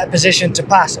in a better position to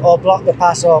pass or block the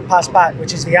pass or pass back,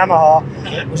 which is the Yamaha.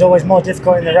 It was always more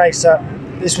difficult in the race. So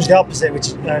this was the opposite,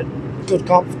 which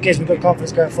gives me good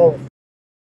confidence going forward.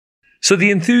 So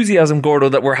the enthusiasm, Gordo,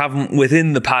 that we're having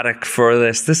within the paddock for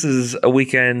this is a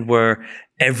weekend where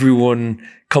everyone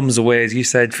comes away, as you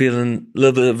said, feeling a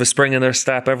little bit of a spring in their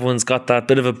step. Everyone's got that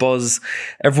bit of a buzz.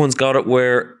 Everyone's got it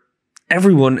where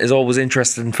everyone is always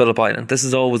interested in Phillip Island. This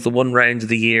is always the one round of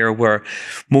the year where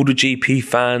MotoGP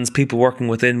fans, people working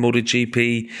within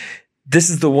MotoGP, this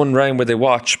is the one round where they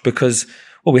watch because,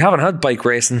 well, we haven't had bike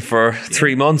racing for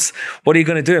 3 months. What are you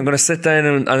going to do? I'm going to sit down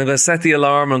and I'm going to set the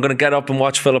alarm. I'm going to get up and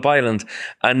watch Phillip Island.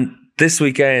 And this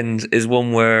weekend is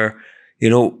one where,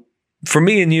 for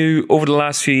me and you, over the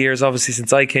last few years, obviously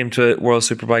since I came to World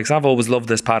Superbikes, I've always loved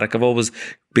this paddock. I've always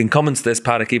been coming to this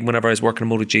paddock, even whenever I was working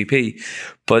in MotoGP.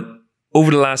 But over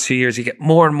the last few years, you get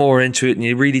more and more into it and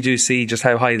you really do see just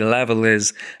how high the level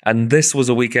is. And this was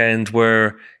a weekend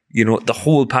where, the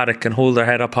whole paddock can hold their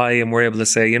head up high and we're able to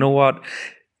say, you know what?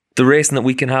 The racing that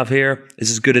we can have here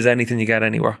is as good as anything you get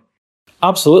anywhere.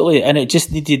 Absolutely. And it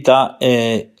just needed that,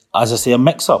 as I say, a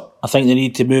mix-up. I think they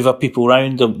need to move up people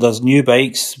around. There's new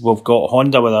bikes. We've got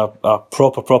Honda with a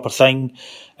proper thing.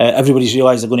 Everybody's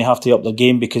realised they're going to have to up their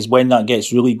game because when that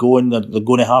gets really going, they're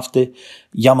going to have to.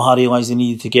 Yamaha realised they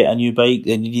needed to get a new bike.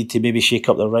 They needed to maybe shake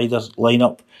up their riders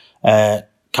lineup.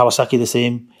 Kawasaki the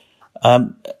same.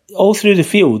 All through the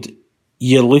field,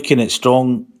 you're looking at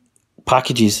strong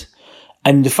packages.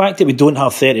 And the fact that we don't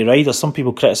have 30 riders, some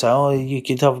people criticise, you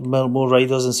could have more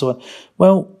riders and so on.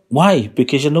 Well, why?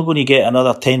 Because you're not going to get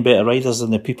another 10 better riders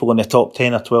than the people in the top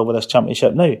 10 or 12 of this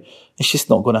championship now. It's just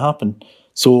not going to happen.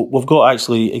 So we've got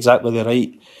actually exactly the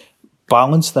right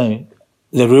balance now.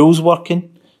 The rules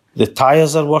working, the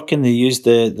tyres are working.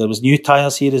 There was new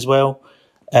tyres here as well.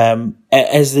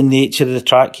 It is the nature of the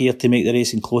track here to make the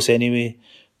racing close anyway.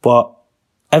 But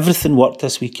everything worked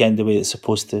this weekend the way it's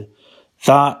supposed to.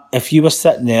 That if you were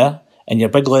sitting there in your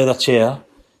big leather chair,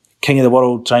 king of the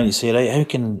world, trying to say, right, how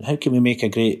can we make a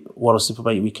great World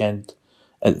Superbike weekend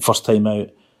at the first time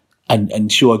out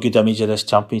and show a good image of this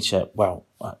championship? Well,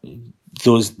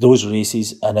 those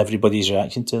races and everybody's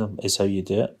reaction to them is how you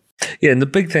do it. Yeah, and the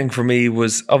big thing for me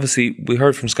was, obviously, we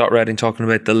heard from Scott Redding talking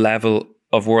about the level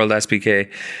of World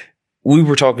SBK. We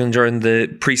were talking during the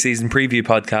pre-season preview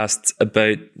podcasts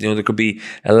about, there could be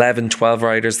 11, 12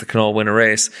 riders that can all win a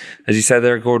race. As you said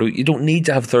there, Gordo, you don't need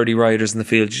to have 30 riders in the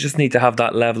field. You just need to have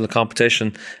that level of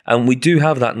competition. And we do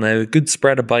have that now. A good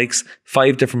spread of bikes,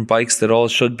 5 different bikes that all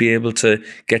should be able to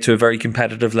get to a very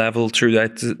competitive level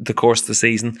throughout the course of the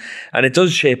season. And it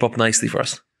does shape up nicely for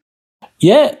us.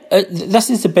 Yeah, this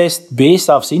is the best base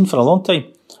I've seen for a long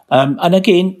time. And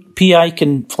again, PI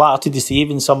can flatter to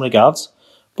deceive in some regards.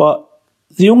 But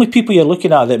the only people you're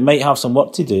looking at that might have some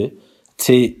work to do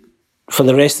for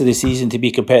the rest of the season to be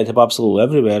competitive absolutely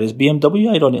everywhere is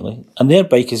BMW, ironically. And their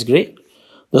bike is great.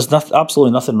 There's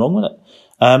absolutely nothing wrong with it.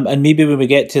 And maybe when we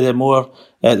get to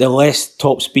the less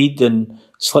top speed and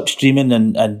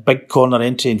slipstreaming and big corner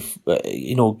entry,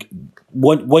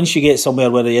 once you get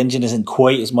somewhere where the engine isn't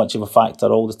quite as much of a factor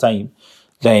all the time,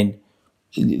 then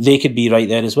they could be right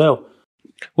there as well.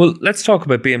 Well, let's talk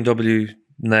about BMW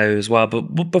now as well, but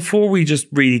before we just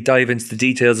really dive into the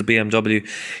details of BMW,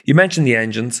 you mentioned the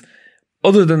engines.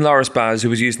 Other than Loris Baz, who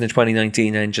was using the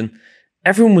 2019 engine,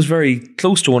 everyone was very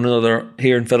close to one another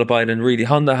here in Phillip Island. Really,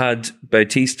 Honda had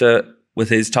Bautista with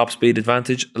his top speed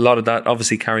advantage. A lot of that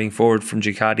obviously carrying forward from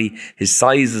Ducati, his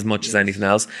size as much as anything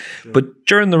else. But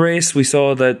during the race, we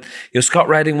saw that Scott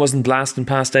Redding wasn't blasting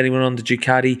past anyone on the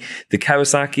Ducati. The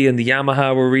Kawasaki and the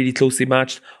Yamaha were really closely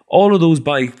matched. All of those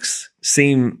bikes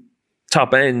seem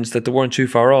top ends that they weren't too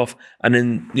far off. And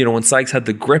then, when Sykes had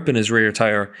the grip in his rear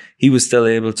tyre, he was still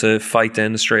able to fight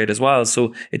down the straight as well.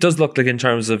 So it does look like, in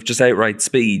terms of just outright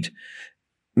speed,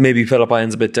 maybe Phillip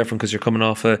Island's a bit different because you're coming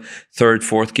off a third,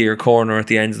 fourth gear corner at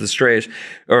the end of the straight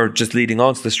or just leading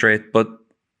onto the straight. But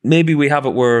maybe we have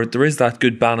it where there is that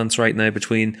good balance right now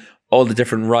between all the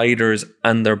different riders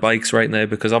and their bikes right now,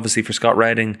 because obviously for Scott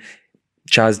Redding,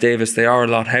 Chaz Davis, they are a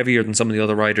lot heavier than some of the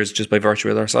other riders just by virtue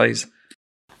of their size.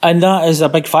 And that is a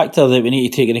big factor that we need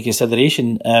to take into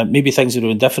consideration. Maybe things would have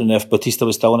been different if Bautista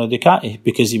was still on a Ducati,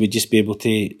 because he would just be able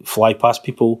to fly past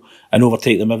people and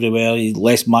overtake them everywhere.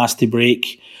 Less mass to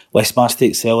brake, less mass to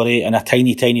accelerate, and a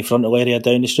tiny frontal area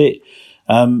down the straight.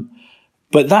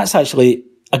 But that's actually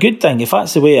a good thing. If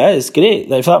that's the way it is,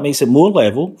 great. If that makes it more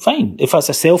level, fine. If that's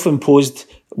a self-imposed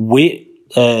weight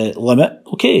limit,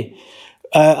 okay.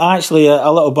 Actually, a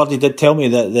little birdie did tell me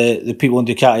that the people in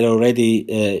Ducati are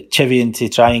already chivying to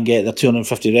try and get their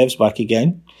 250 revs back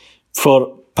again,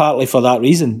 partly for that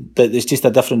reason, that it's just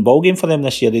a different ballgame for them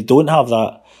this year. They don't have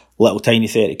that little tiny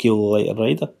 30 kilo lighter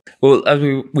rider. Well, as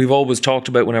we've always talked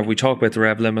about whenever we talk about the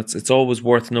rev limits, it's always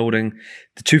worth noting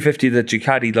the 250 that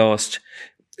Ducati lost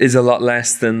is a lot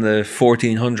less than the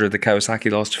 1400 that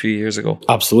Kawasaki lost a few years ago.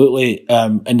 Absolutely.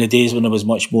 In the days when there was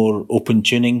much more open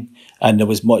tuning and there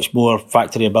was much more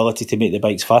factory ability to make the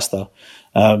bikes faster.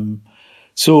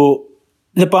 So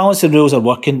the balancing rules are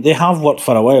working. They have worked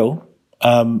for a while,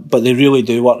 but they really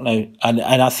do work now. And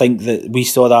I think that we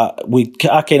saw that.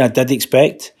 I kind of did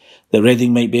expect that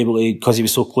Redding might be able to, because he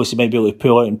was so close, he might be able to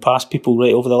pull out and pass people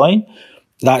right over the line.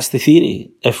 That's the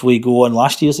theory. If we go on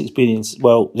last year's experience,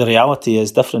 well, the reality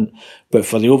is different. But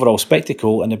for the overall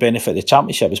spectacle and the benefit of the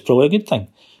championship, it's probably a good thing.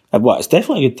 Well, it's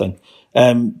definitely a good thing.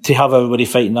 To have everybody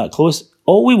fighting that close.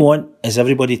 All we want is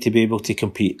everybody to be able to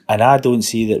compete. And I don't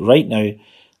see that right now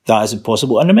that isn't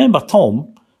possible. And remember,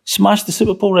 Tom smashed the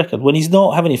Super Bowl record. When he's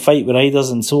not having to fight with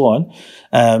riders and so on,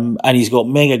 and he's got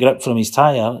mega grip from his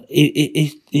tyre,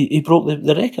 he broke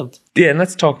the record. Yeah, and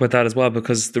let's talk about that as well,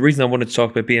 because the reason I wanted to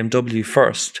talk about BMW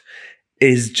first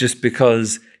is just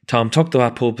because Tom took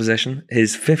that pole position,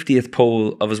 his 50th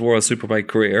pole of his World Superbike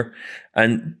career,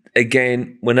 and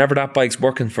again, whenever that bike's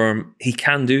working for him, he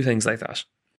can do things like that.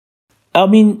 I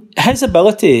mean, his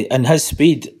ability and his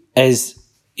speed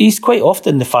he's quite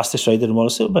often the fastest rider in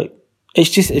World Superbike. It's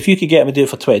just, if you could get him to do it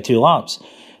for 22 laps,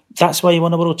 that's why he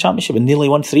won a World Championship and nearly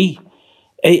won 3.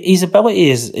 His ability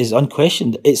is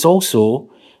unquestioned. It's also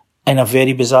in a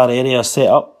very bizarre area set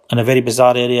up, in a very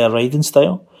bizarre area riding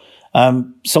style.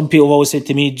 Some people have always said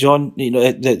to me, John,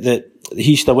 that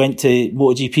he should have went to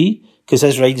MotoGP because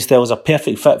his riding style is a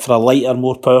perfect fit for a lighter,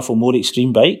 more powerful, more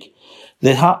extreme bike.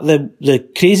 The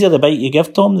crazier the bike you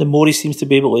give Tom, the more he seems to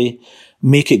be able to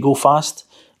make it go fast.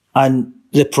 And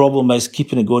the problem is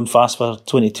keeping it going fast for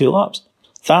 22 laps.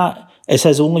 That is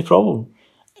his only problem.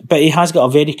 But he has got a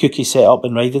very cookie setup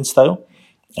in riding style.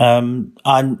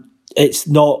 And it's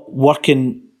not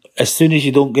working as soon as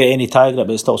you don't get any tyre grip,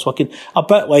 it stops working. A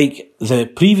bit like the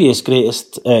previous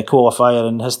greatest qualifier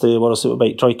in history of World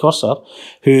Superbike, Troy Corser,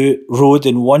 who rode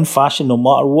in one fashion no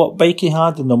matter what bike he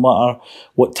had and no matter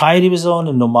what tyre he was on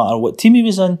and no matter what team he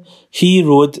was in, he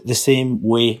rode the same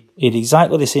way. He had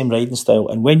exactly the same riding style.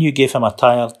 And when you gave him a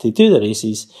tyre to do the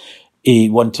races, he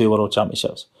won 2 World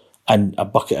Championships and a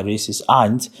bucket of races.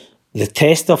 And the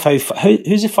test of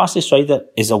who's the fastest rider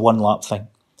is a one-lap thing.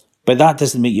 But that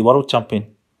doesn't make you world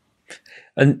champion.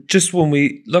 And just when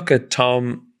we look at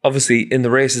Tom, obviously in the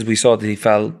races we saw that he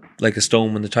fell like a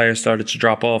stone when the tyres started to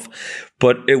drop off.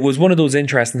 But it was one of those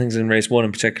interesting things in race 1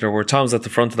 in particular where Tom's at the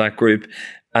front of that group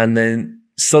and then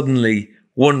suddenly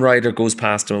one rider goes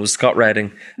past him. It was Scott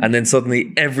Redding. And then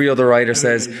suddenly every other rider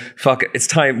says, fuck it, it's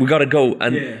time, we got to go.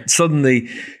 And suddenly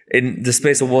in the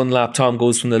space of one lap, Tom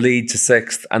goes from the lead to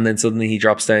 6th and then suddenly he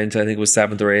drops down to, I think it was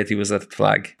 7th or 8th. He was at the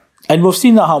flag. And we've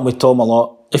seen that happen with Tom a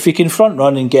lot. If he can front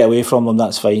run and get away from them,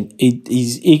 that's fine.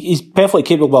 He's perfectly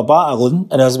capable of battling,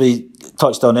 and as we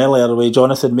touched on earlier, with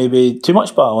Jonathan, maybe too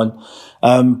much battling.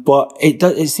 But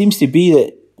it seems to be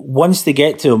that once they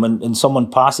get to him and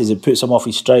someone passes, it puts him off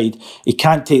his stride. He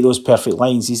can't take those perfect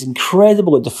lines. He's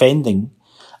incredible at defending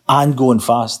and going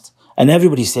fast. And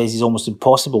everybody says he's almost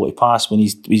impossible to pass when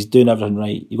he's doing everything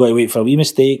right. You've got to wait for a wee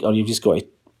mistake, or you've just got to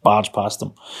barge past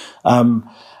him.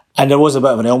 And there was a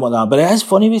bit of an element of that. But it is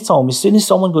funny with Tom. As soon as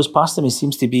someone goes past him, it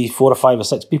seems to be 4 or 5 or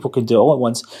 6 people can do it all at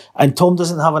once. And Tom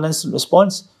doesn't have an instant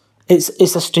response. It's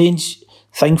a strange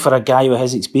thing for a guy with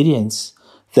his experience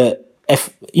that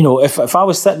if I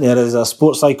was sitting there as a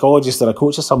sports psychologist or a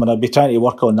coach or someone, I'd be trying to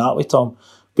work on that with Tom.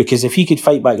 Because if he could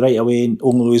fight back right away and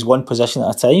only lose one position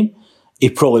at a time, he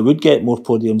probably would get more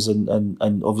podiums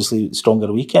and obviously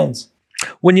stronger weekends.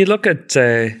 When you look at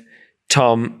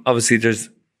Tom, obviously there's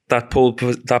that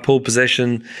pole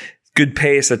position, good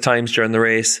pace at times during the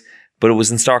race, but it was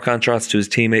in stark contrast to his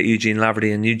teammate Eugene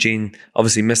Laverty, and Eugene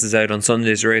obviously misses out on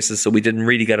Sunday's races, so we didn't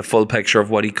really get a full picture of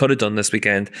what he could have done this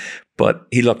weekend, but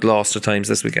he looked lost at times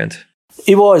this weekend.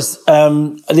 He was.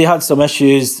 They had some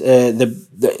issues. There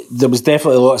was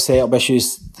definitely a lot of setup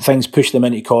issues. Things pushed them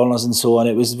into corners and so on.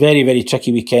 It was a very, very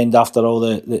tricky weekend after all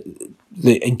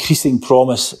the increasing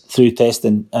promise through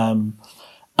testing.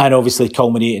 And obviously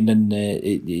culminating in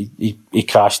he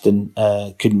crashed and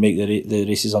couldn't make the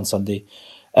races on Sunday.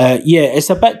 It's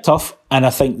a bit tough, and I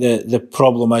think the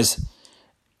problem is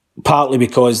partly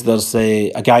because there's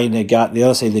a guy in the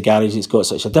other side of the garage that's got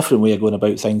such a different way of going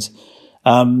about things.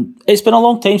 It's been a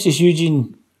long time since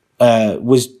Eugene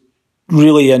was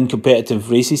really in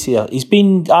competitive races here. He's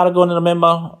been Aragon, I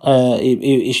remember.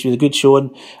 He issued a good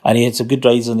showing, and he had some good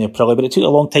rides on the Aprilia, but it took a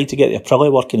long time to get the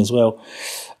Aprilia working as well.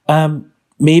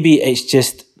 Maybe it's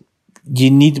just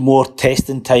you need more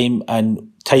testing time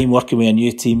and time working with a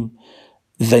new team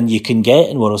than you can get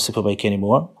in World Superbike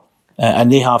anymore.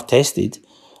 And they have tested.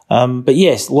 But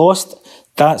yes, Lost,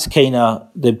 that's kind of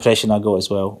the impression I got as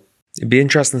well. It'd be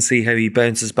interesting to see how he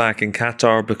bounces back in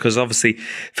Qatar, because obviously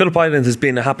Phillip Island has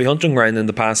been a happy hunting ground in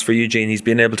the past for Eugene. He's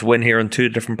been able to win here on 2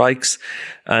 different bikes,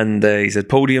 and he's had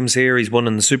podiums here. He's won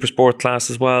in the Super Sport class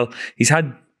as well. He's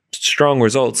had strong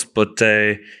results, but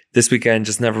this weekend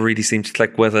just never really seemed to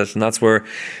click with it, and that's where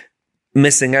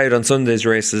missing out on Sunday's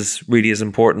races really is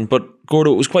important. But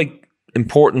Gordo, it was quite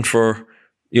important for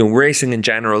racing in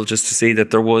general, just to see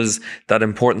that there was that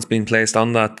importance being placed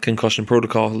on that concussion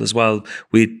protocol as well.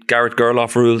 We had Garrett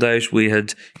Gerloff ruled out. We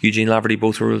had Eugene Laverty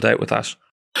both ruled out with that.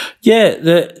 Yeah,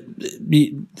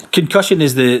 the concussion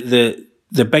is the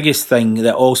biggest thing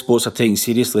that all sports are taking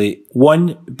seriously.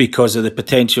 One, because of the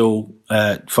potential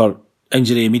for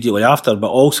injury immediately after, but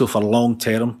also for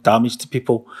long-term damage to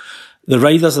people. The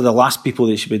riders are the last people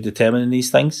that should be determining these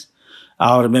things.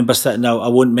 I remember sitting out, I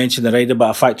won't mention the rider, but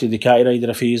a factory Ducati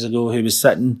rider a few years ago who was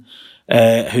sitting,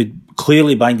 who'd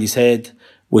clearly banged his head,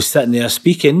 was sitting there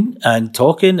speaking and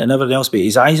talking and everything else, but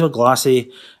his eyes were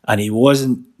glassy and he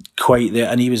wasn't quite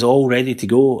there, and he was all ready to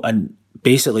go. And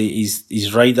basically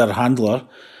his rider handler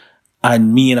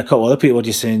and me and a couple of other people were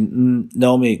just saying,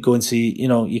 no mate, go and see,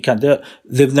 you can't do it.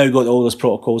 They've now got all those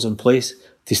protocols in place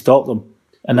to stop them.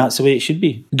 And that's the way it should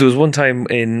be. There was one time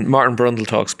Martin Brundle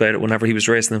talks about it whenever he was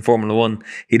racing in Formula 1.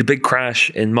 He had a big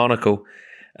crash in Monaco,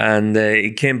 and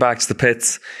he came back to the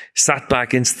pits, sat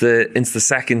back into the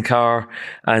second car,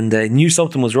 and knew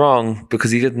something was wrong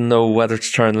because he didn't know whether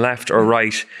to turn left or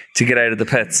right to get out of the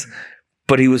pits.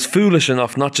 But he was foolish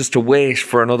enough not just to wait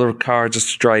for another car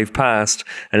just to drive past,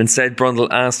 and instead Brundle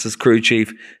asked his crew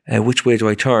chief, which way do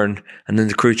I turn? And then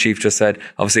the crew chief just said,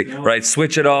 obviously, right,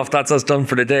 switch it off, that's us done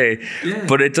for the day. Yeah.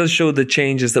 But it does show the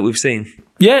changes that we've seen.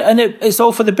 Yeah, and it's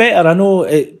all for the better. I know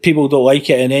people don't like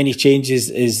it, and any changes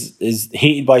is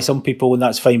hated by some people, and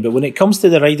that's fine. But when it comes to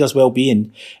the rider's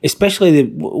well-being, especially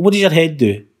what does your head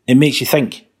do? It makes you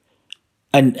think.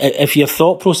 And if your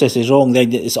thought process is wrong,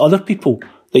 then it's other people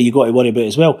that you got to worry about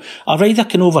as well. A rider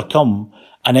can overcome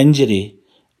an injury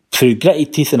through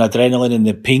gritted teeth and adrenaline and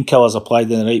the painkillers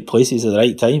applied in the right places at the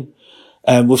right time.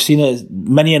 We've seen it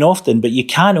many and often, but you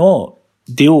cannot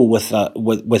deal with that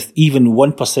with even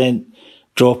 1%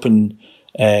 drop in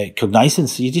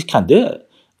cognizance. You just can't do it.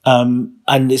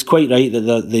 And it's quite right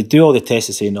that they do all the tests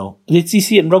to say no. You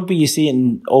see it in rugby, you see it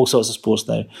in all sorts of sports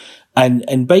now. And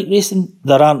in bike racing,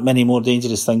 there aren't many more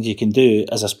dangerous things you can do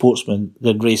as a sportsman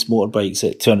than race motorbikes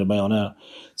at 200 mile an hour.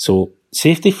 So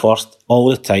safety first, all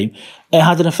the time. It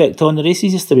had an effect on the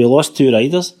races yesterday. We lost 2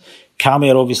 riders.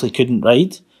 Camere obviously couldn't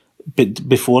ride, but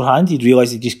beforehand he'd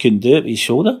realised he just couldn't do it with his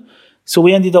shoulder. So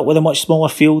we ended up with a much smaller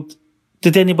field.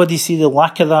 Did anybody see the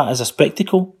lack of that as a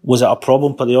spectacle? Was it a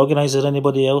problem for the organiser or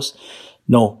anybody else?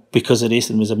 No, because the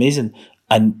racing was amazing.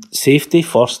 And safety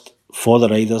first for the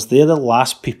riders. They're the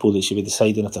last people that should be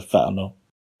deciding if they're fit or not.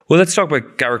 Well, let's talk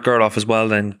about Garrett Gerloff as well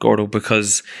then, Gordo,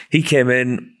 because he came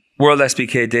in, World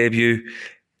SBK debut,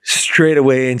 straight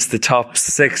away into the top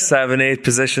 6, 7, 8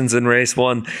 positions in race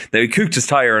 1. Now, he cooked his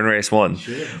tyre in race 1,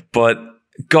 sure. But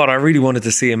God, I really wanted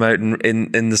to see him out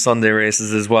in the Sunday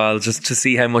races as well, just to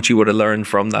see how much he would have learned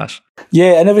from that.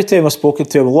 Yeah, and every time I've spoken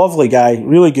to him, lovely guy,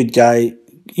 really good guy,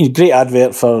 great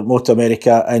advert for Moto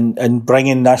America and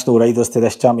bringing national riders to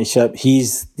this championship.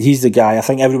 He's the guy. I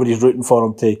think everybody's rooting for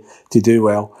him to do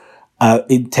well.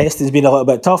 Testing's been a little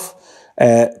bit tough,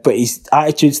 but his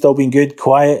attitude's still been good,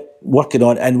 quiet, working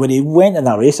on. And when he went in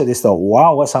that race, I just thought,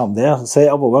 wow, what's happened there? Set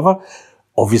up or whatever.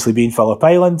 Obviously being Phillip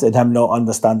Island and him not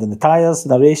understanding the tyres in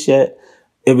the race yet,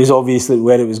 it was obviously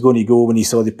where it was going to go when he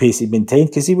saw the pace he maintained,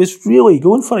 because he was really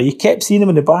going for it. You kept seeing him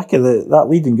in the back of that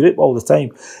leading group all the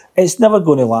time. It's never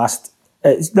going to last.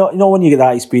 It's not when you get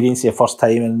that experience your first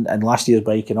time and last year's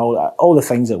bike and all the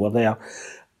things that were there.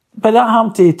 But that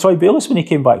happened to Troy Bayliss when he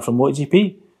came back from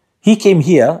MotoGP. He came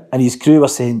here and his crew were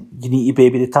saying, you need to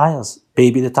baby the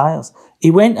tyres.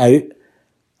 He went out,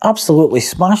 absolutely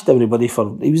smashed everybody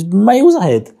he was miles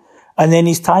ahead. And then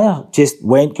his tyre just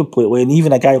went completely, and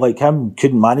even a guy like him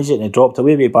couldn't manage it and it dropped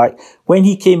away back. When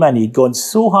he came in, he'd gone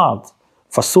so hard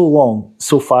for so long,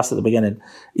 so fast at the beginning.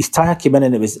 His tyre came in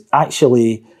and it was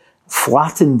actually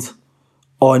flattened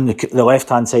on the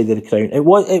left-hand side of the crown. It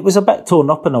was a bit torn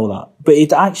up and all that, but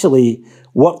he'd actually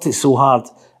worked it so hard.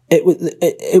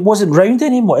 It wasn't round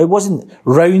anymore. It wasn't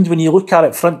round when you look at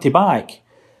it front to back.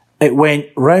 It went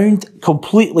round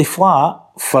completely flat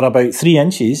for about 3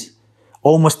 inches,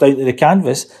 almost down to the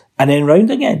canvas, and then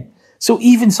round again. So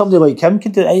even somebody like him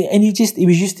could do it. And he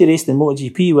was used to racing in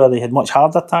MotoGP where they had much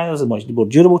harder tyres and much more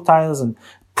durable tyres and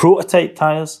prototype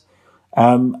tyres,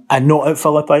 and not at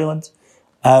Phillip Island.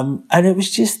 And it was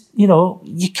just,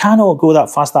 you cannot go that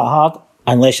fast, that hard,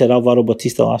 unless you're Alvaro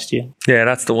Bautista last year. Yeah,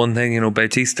 that's the one thing,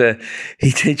 Bautista,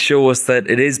 he did show us that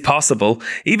it is possible,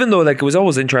 even though it was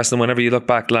always interesting whenever you look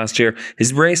back last year,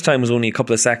 his race time was only a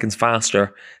couple of seconds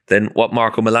faster than what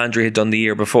Marco Melandri had done the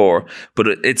year before, but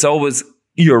it's always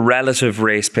your relative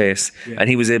race pace, and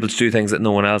he was able to do things that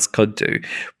no one else could do.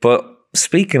 But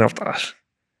speaking of that,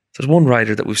 there's one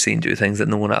rider that we've seen do things that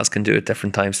no one else can do at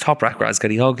different times. Toprak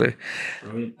Razgatlioglu.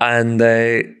 Right. And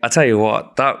I tell you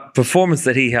what, that performance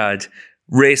that he had,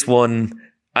 race 1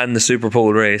 and the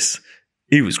Superpole race,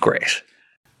 he was great.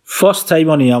 First time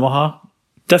on a Yamaha,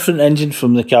 different engine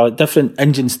from different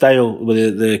engine style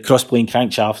with the cross-plane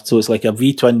crankshaft, so it's like a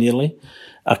V-twin nearly.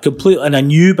 A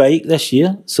new bike this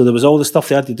year, so there was all the stuff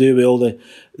they had to do with all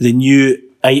the new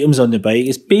items on the bike.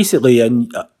 It's basically a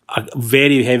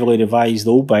very heavily revised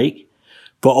old bike,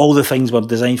 but all the things were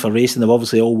designed for racing. They've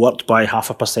obviously all worked by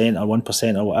 0.5% or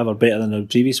 1% or whatever better than the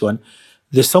previous one.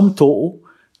 The sum total,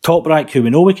 Toprak, who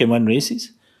we know we can win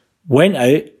races, went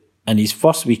out in his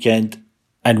first weekend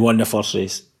and won the first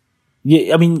race.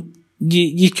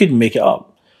 You couldn't make it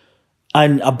up.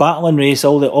 And a battling race,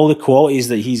 all the qualities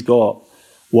that he's got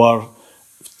were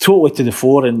totally to the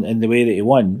fore in the way that he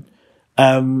won.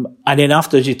 And then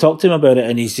afterwards you talk to him about it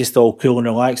and he's just all cool and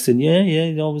relaxed and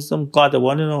I'm glad I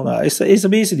won and all that. It's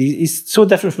amazing. He's so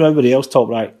different from everybody else,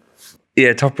 Toprak.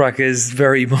 Yeah, Toprak is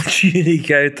very much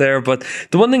unique out there. But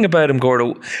the one thing about him,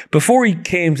 Gordo, before he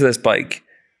came to this bike,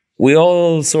 we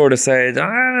all sort of said, I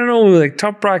don't know, like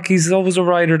Toprak, he's always a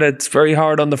rider that's very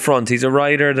hard on the front. He's a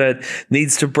rider that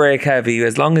needs to brake heavy.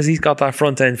 As long as he's got that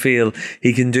front end feel,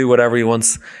 he can do whatever he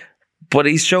wants. But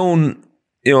he's shown,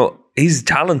 he's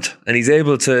talent and he's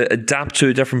able to adapt to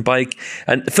a different bike.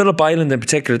 And Phillip Island in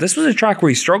particular, this was a track where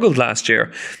he struggled last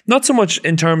year. Not so much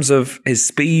in terms of his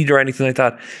speed or anything like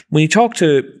that. When you talk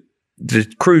to the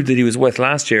crew that he was with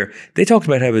last year, they talked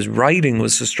about how his riding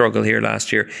was a struggle here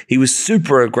last year. He was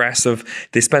super aggressive.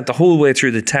 They spent the whole way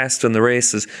through the test and the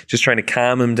races just trying to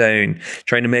calm him down,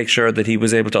 trying to make sure that he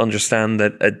was able to understand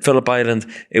that at Phillip Island,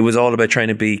 it was all about trying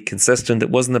to be consistent. It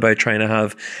wasn't about trying to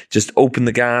have just open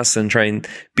the gas and try and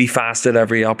be fast at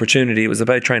every opportunity. It was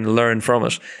about trying to learn from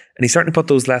it. And he certainly put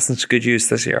those lessons to good use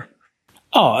this year.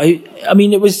 Oh, I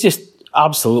mean, it was just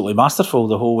absolutely masterful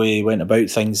the whole way he went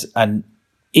about things. And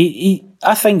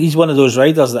I think he's one of those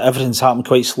riders that everything's happened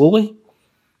quite slowly.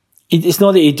 It's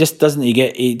not that he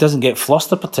doesn't get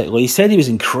flustered particularly. He said he was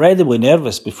incredibly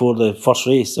nervous before the first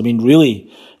race. I mean,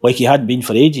 really, like he hadn't been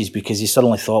for ages because he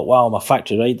suddenly thought, wow, I'm a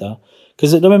factory rider.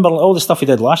 Because remember, all the stuff he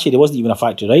did last year, he wasn't even a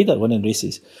factory rider winning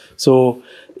races. So,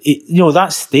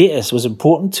 that status was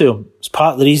important to him. It's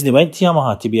part of the reason he went to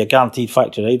Yamaha, to be a guaranteed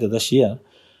factory rider this year.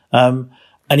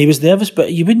 And he was nervous,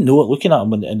 but you wouldn't know it looking at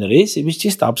him in the race. It was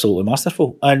just absolutely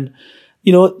masterful. And,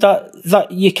 that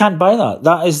you can't buy that.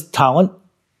 That is talent.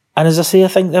 And as I say, I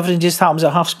think everything just happens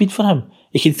at half speed for him.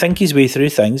 He can think his way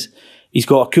through things. He's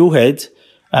got a cool head.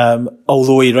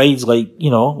 Although he rides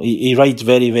he rides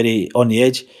very, very on the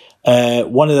edge.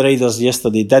 One of the riders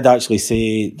yesterday did actually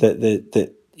say that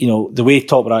the way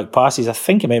Toprak passes, I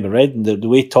think I might have read, the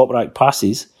way Toprak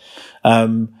passes,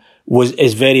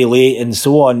 is very late and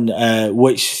so on,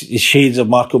 which is shades of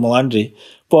Marco Melandri.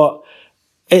 But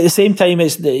at the same time,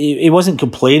 he wasn't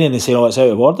complaining and saying, it's out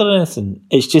of order or anything.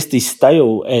 It's just his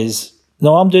style is,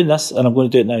 no, I'm doing this and I'm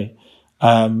going to do it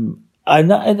now.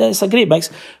 And it's a great mix.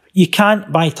 You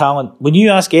can't buy talent. When you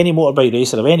ask any motorbike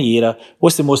racer of any era,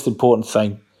 what's the most important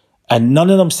thing? And none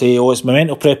of them say, it's my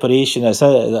mental preparation.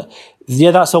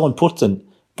 Yeah, that's all important.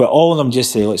 But all of them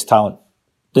just say, it's talent.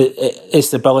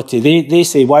 It's the ability. They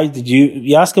say,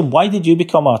 you ask them, why did you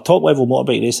become a top level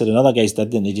motorbike racer? And other guys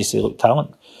didn't. They just say, look,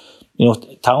 talent.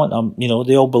 Talent,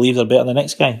 they all believe they're better than the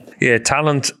next guy. Yeah,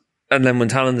 talent. And then when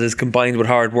talent is combined with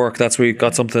hard work, that's where you've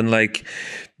got something like,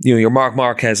 your Marc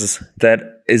Marquez's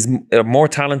that is more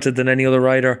talented than any other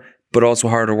rider, but also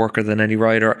harder worker than any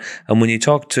rider. And when you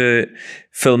talk to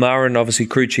Phil Marin, obviously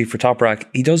crew chief for Toprak,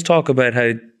 he does talk about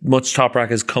how much Toprak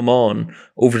has come on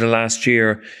over the last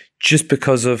year just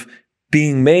because of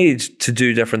being made to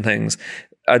do different things.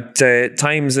 At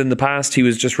times in the past, he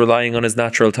was just relying on his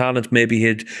natural talent. Maybe he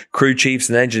had crew chiefs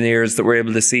and engineers that were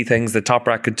able to see things that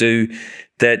Toprak could do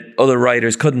that other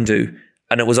riders couldn't do.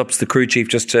 And it was up to the crew chief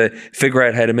just to figure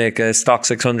out how to make a stock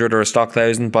 600 or a stock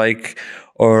 1000 bike,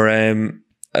 or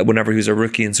whenever he was a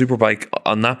rookie in Superbike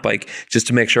on that bike, just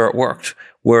to make sure it worked.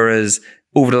 Whereas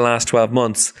over the last 12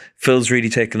 months, Phil's really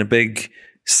taken a big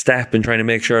step in trying to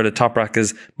make sure that Toprak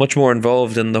is much more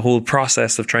involved in the whole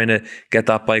process of trying to get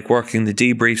that bike working, the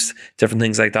debriefs, different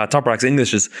things like that. Toprak's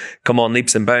English has come on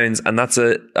leaps and bounds, and that's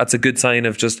a good sign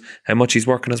of just how much he's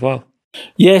working as well.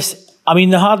 Yes, I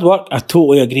mean, the hard work, I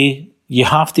totally agree. You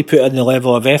have to put in the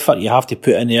level of effort, you have to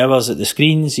put in the hours at the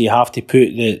screens, you have to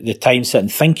put the time sitting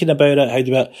thinking about it, how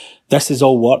do it. This is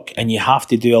all work, and you have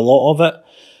to do a lot of it.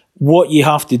 What you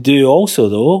have to do also,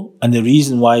 though, and the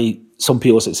reason why some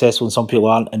people are successful and some people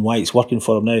aren't, and why it's working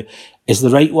for them now, is the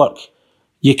right work.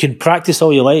 You can practice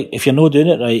all you like. If you're not doing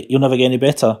it right, you'll never get any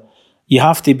better. You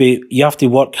have to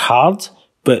work hard,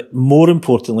 but more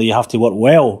importantly, you have to work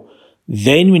well.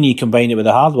 Then when you combine it with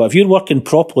the hard work, if you're working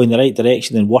properly in the right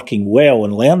direction and working well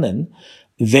and learning,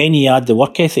 then you add the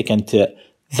work ethic into it.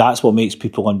 That's what makes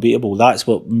people unbeatable. That's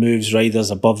what moves riders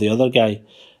above the other guy.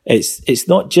 It's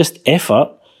not just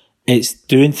effort, it's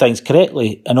doing things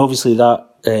correctly. And obviously that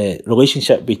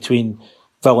relationship between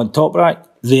Phil and Toprak,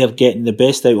 they're getting the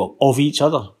best out of each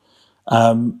other.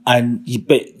 But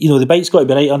the bike's got to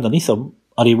be right underneath him,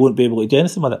 or he won't be able to do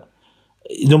anything with it,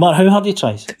 no matter how hard he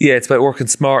tries. Yeah, it's about working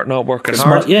smart, not working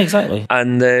hard. Yeah, exactly.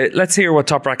 And let's hear what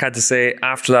Toprak had to say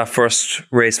after that first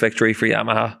race victory for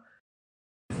Yamaha.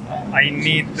 I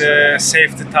need a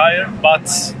safety tire,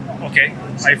 but okay,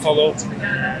 I follow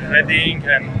Redding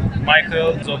and Michael,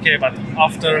 it's okay, but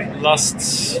after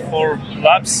last 4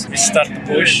 laps, we start to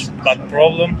push, but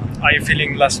problem, I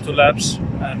feeling last 2 laps,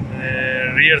 and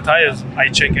rear tires, I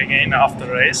check again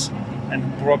after race,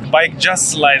 and broke bike just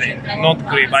sliding, not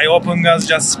grip. I open gas,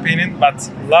 just spinning, but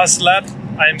last lap,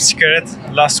 I'm scared,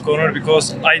 last corner,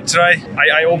 because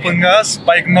I open gas,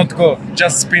 bike not go,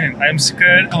 just spinning. I'm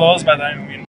scared, close, but I'm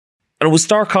in. And it was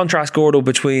stark contrast, Gordo,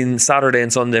 between Saturday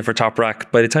and Sunday for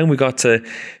Toprak. By the time we got to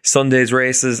Sunday's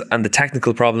races and the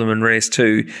technical problem in race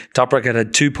 2, Toprak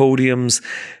had 2 podiums,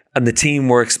 and the team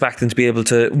were expecting to be able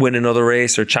to win another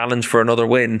race or challenge for another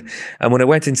win. And when I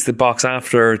went into the box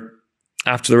after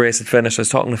the race had finished, I was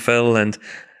talking to Phil, and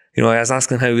I was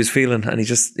asking how he was feeling, and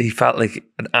he felt like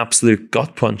an absolute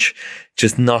gut punch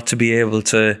just not to be able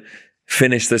to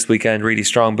finish this weekend really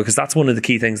strong, because that's one of the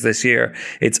key things this year.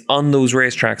 It's on those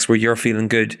racetracks where you're feeling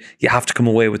good, you have to come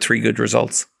away with 3 good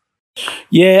results.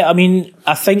 Yeah, I mean,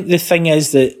 I think the thing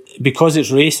is that because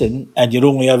it's racing and you're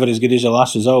only ever as good as your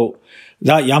last result,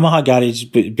 that Yamaha garage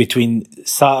between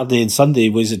Saturday and Sunday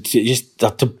was just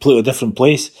a completely different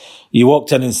place. You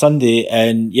walked in on Sunday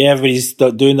and everybody's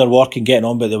doing their work and getting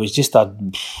on, but there was just a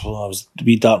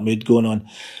wee dark mood going on,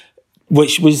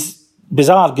 which was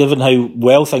bizarre given how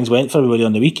well things went for everybody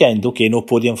on the weekend. Okay, no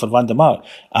podium for Van der Mark,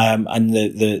 and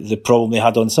the problem they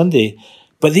had on Sunday.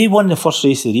 But they won the first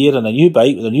race of the year on a new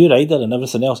bike with a new rider and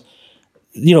everything else.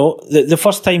 The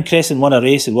first time Crescent won a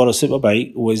race in World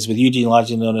Superbike was with Eugene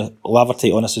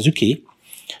Laverty on a Suzuki.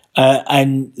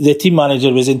 And the team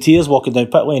manager was in tears walking down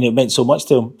pit lane. It meant so much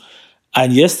to him.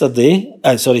 And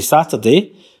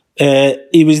Saturday,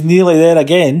 he was nearly there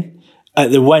again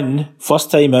at the win, first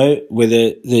time out with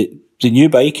the new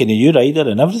bike and a new rider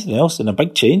and everything else, and a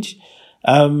big change.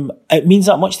 It means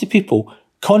that much to people.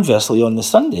 Conversely, on the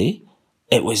Sunday,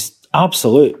 it was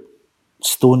absolute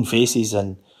stone faces,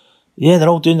 and yeah, they're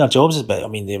all doing their jobs. But I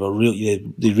mean, they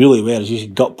really were. As you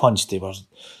said, gut punched. They were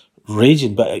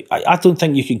raging. But I don't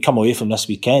think you can come away from this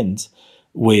weekend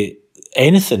with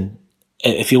anything.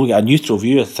 If you look at a neutral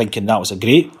view, thinking that was a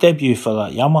great debut for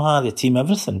that Yamaha, the team,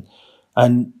 everything.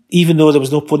 And even though there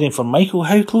was no podium for Michael,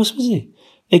 how close was he?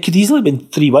 It could easily have been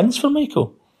 3 wins for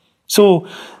Michael. So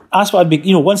that's what I'd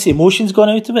be, once the emotion's gone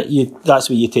out of it, that's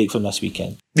what you take from this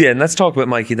weekend. Yeah, and let's talk about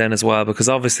Mikey then as well, because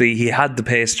obviously he had the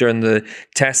pace during the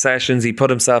test sessions. He put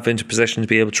himself into position to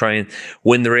be able to try and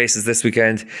win the races this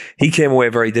weekend. He came away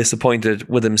very disappointed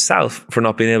with himself for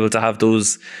not being able to have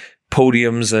those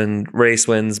podiums and race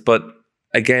wins. But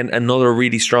again, another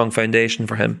really strong foundation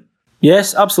for him.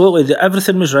 Yes, absolutely.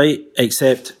 Everything was right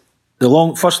except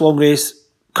the first long race,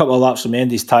 couple of laps from the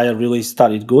end, his tyre really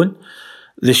started going.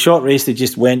 The short race, they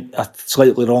just went a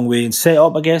slightly wrong way and set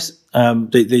up, I guess.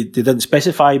 They didn't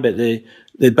specify, but the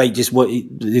bike just,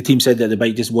 the team said that the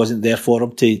bike just wasn't there for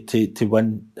him to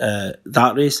win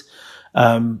that race,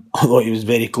 although he was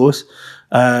very close.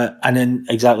 And then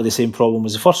exactly the same problem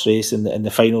was the first race and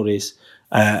the final race.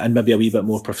 And maybe a wee bit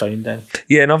more profound then.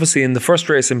 Yeah, and obviously in the first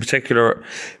race in particular,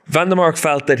 Van der Mark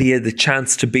felt that he had the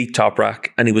chance to beat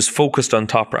Toprak and he was focused on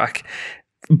Toprak.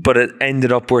 but it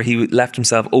ended up where he left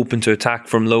himself open to attack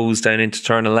from lows down into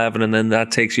turn 11, and then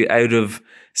that takes you out of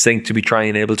sync to be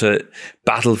trying able to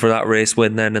battle for that race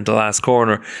win then in the last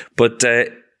corner. But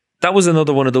that was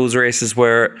another one of those races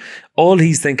where all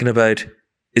he's thinking about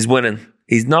is winning.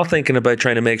 He's not thinking about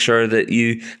trying to make sure that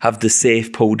you have the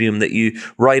safe podium, that you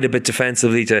ride a bit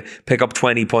defensively to pick up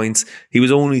 20 points. He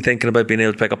was only thinking about being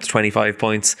able to pick up the 25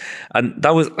 points. And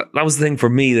that was the thing for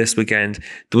me this weekend.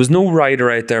 There was no rider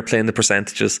out there playing the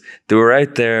percentages. They were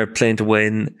out there playing to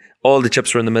win. All the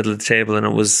chips were in the middle of the table, and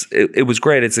it was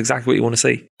great. It's exactly what you want to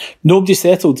see. Nobody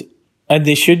settled, and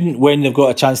they shouldn't when they've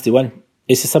got a chance to win.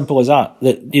 It's as simple as that.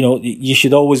 That, you know, you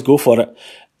should always go for it.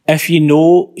 If you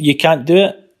know you can't do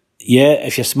it,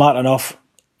 if you're smart enough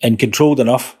and controlled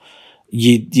enough,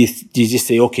 you just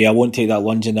say, okay, I won't take that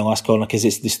lunge in the last corner because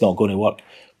it's just not going to work.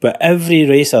 But every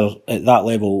racer at that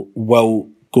level will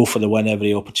go for the win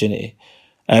every opportunity.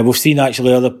 We've seen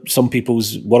actually some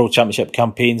people's World Championship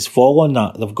campaigns fall on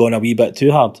that. They've gone a wee bit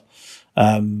too hard.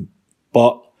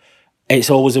 But it's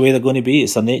always the way they're going to be.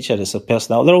 It's their nature. It's their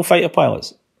personality. They're all fighter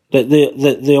pilots.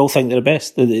 They all think they're the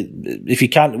best. If you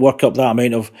can't work up that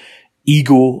amount of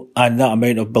ego and that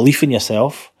amount of belief in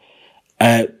yourself,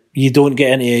 you don't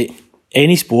get into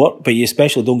any sport, but you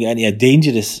especially don't get into a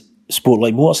dangerous sport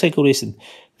like motorcycle racing.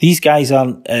 These guys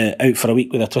aren't out for a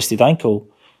week with a twisted ankle.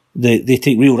 They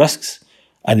take real risks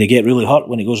and they get really hurt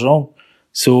when it goes wrong.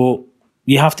 So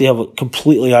you have to have a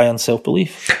completely iron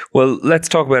self-belief. Well, let's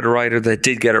talk about a rider that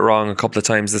did get it wrong a couple of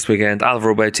times this weekend,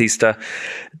 Alvaro Bautista.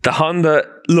 The Honda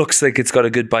looks like it's got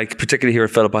a good bike, particularly here at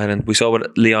Phillip Island. We saw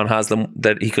with Leon Haslam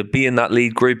that he could be in that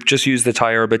lead group, just used the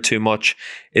tyre a bit too much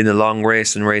in the long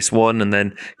race in race 1, and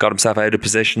then got himself out of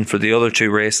position for the other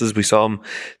 2 races. We saw him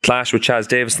clash with Chaz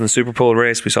Davis in the Superpole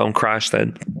race. We saw him crash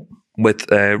then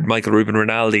with Michael Ruben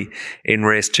Rinaldi in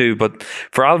race 2. But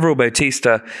for Alvaro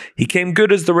Bautista, he came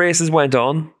good as the races went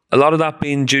on. A lot of that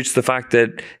being due to the fact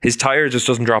that his tyre just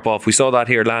doesn't drop off. We saw that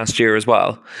here last year as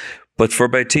well. But for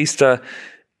Bautista,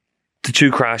 the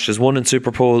 2 crashes, one in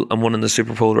Superpole and one in the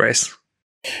Superpole race.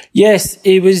 Yes,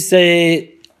 he was.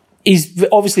 He's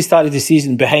obviously started the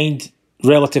season behind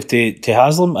relative to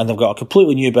Haslam, and they've got a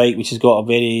completely new bike which has got a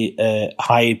very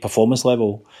high performance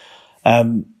level.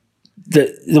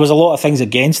 There was a lot of things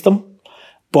against them,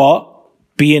 but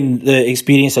being the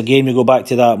experience, again, we go back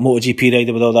to that MotoGP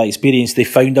rider with all that experience, they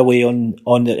found a way in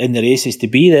the races to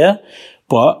be there,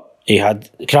 but he had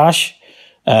a crash.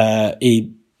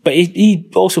 He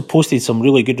also posted some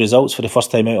really good results for the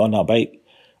first time out on that bike,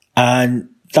 and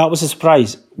that was a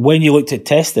surprise. When you looked at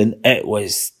testing, it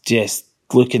was just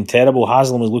looking terrible.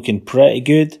 Haslam was looking pretty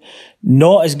good.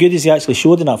 Not as good as he actually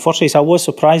showed in that first race. I was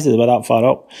surprised that they were that far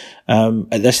up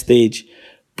at this stage.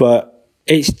 But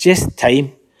it's just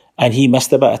time. And he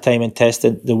missed a bit of time in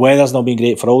testing. The weather's not been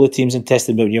great for all the teams in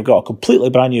testing, but you've got a completely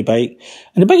brand new bike.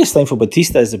 And the biggest thing for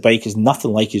Bautista is the bike is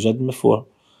nothing like he's ridden before.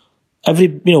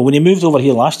 When he moved over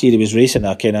here last year, he was racing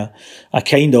a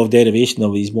kind of derivation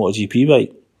of his MotoGP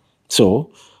bike.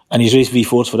 So, and he's raced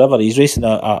V4s forever. He's racing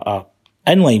a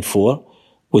inline 4.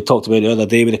 We talked about it the other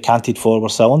day with the canted forward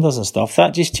cylinders and stuff.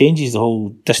 That just changes the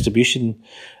whole distribution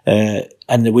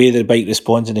and the way the bike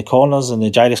responds in the corners and the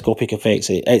gyroscopic effects,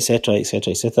 etc.,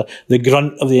 etc., etc. The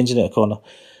grunt of the engine at a corner.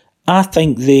 I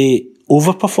think they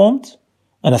overperformed,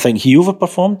 and I think he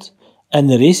overperformed in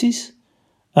the races,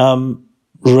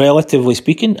 relatively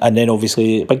speaking. And then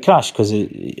obviously a big crash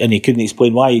and he couldn't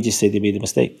explain why. He just said he made a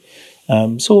mistake.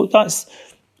 So that's,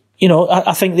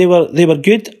 I think they were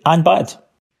good and bad.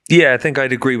 Yeah, I think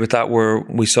I'd agree with that, where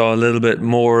we saw a little bit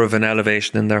more of an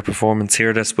elevation in their performance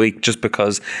here this week, just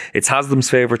because it's Haslam's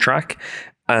favourite track.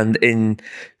 And in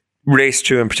race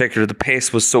 2 in particular, the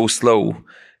pace was so slow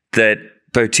that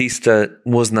Bautista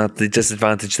wasn't at the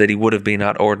disadvantage that he would have been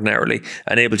at ordinarily,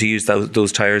 and able to use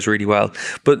those tyres really well.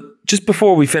 But just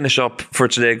before we finish up for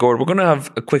today, Gord, we're going to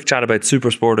have a quick chat about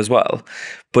Supersport as well.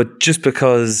 But just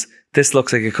because this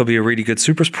looks like it could be a really good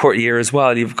Supersport year as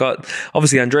well. You've got,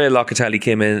 obviously, Andrea Locatelli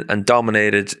came in and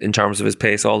dominated in terms of his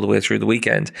pace all the way through the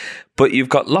weekend. But you've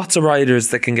got lots of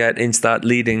riders that can get into that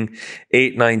leading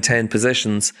 8, 9, 10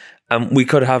 positions. And we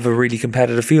could have a really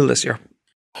competitive field this year.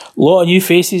 A lot of new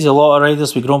faces, a lot of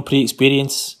riders with Grand Prix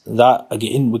experience. That,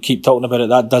 again, we keep talking about it.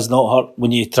 That does not hurt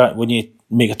when you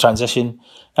make a transition.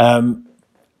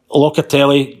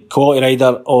 Locatelli, quality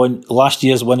rider on last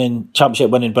year's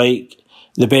championship winning bike.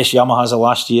 the best Yamahas of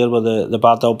last year were the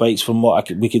Bardal bikes. From what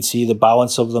we could see, the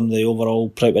balance of them, the overall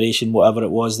preparation, whatever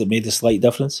it was that made the slight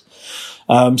difference.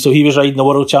 So he was riding the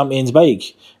world champion's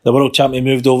bike. The world champion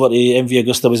moved over to MV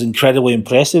Agusta, was incredibly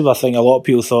impressive. I think a lot of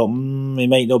people thought, he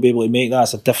might not be able to make that.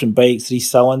 It's a different bike,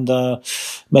 3-cylinder,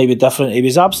 might be different. He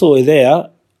was absolutely there,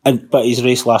 but his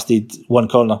race lasted one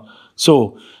corner.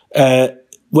 So,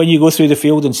 when you go through the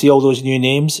field and see all those new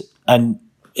names, and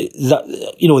that,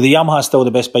 the Yamaha is still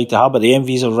the best bike to have, but the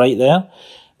MVs are right there.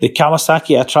 The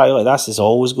Kawasaki, a track like this, is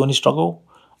always going to struggle.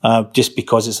 Just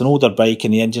because it's an older bike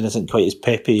and the engine isn't quite as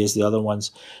peppy as the other ones.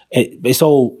 It's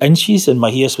all inches, and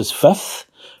Mahias was 5th,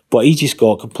 but he just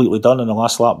got completely done in the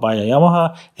last lap by a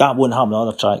Yamaha. That won't happen on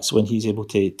other tracks when he's able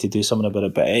to do something about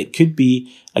it. But it could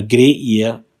be a great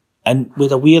year, and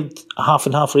with a weird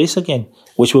half-and-half race again,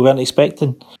 which we weren't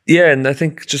expecting. Yeah, and I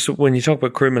think just when you talk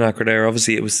about Krummenacher there,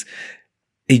 obviously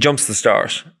he jumps the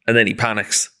start, and then he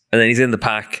panics, and then he's in the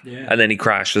pack, and then he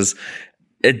crashes.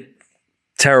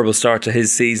 Terrible start to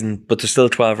his season, but there's still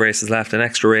 12 races left, an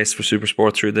extra race for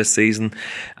Supersport through this season.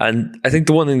 And I think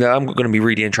the one thing that I'm going to be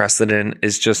really interested in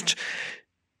is just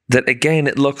that, again,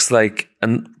 it looks like,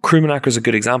 and Krummenacher is a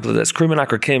good example of this.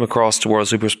 Krummenacher came across to World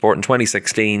Supersport in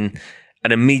 2016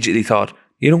 and immediately thought,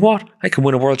 you know what, I can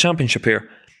win a world championship here.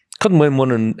 Couldn't win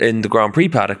one in the Grand Prix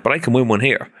paddock, but I can win one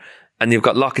here. And you've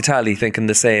got Locatelli thinking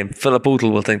the same. Philip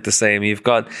O'Dell will think the same. You've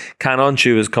got Can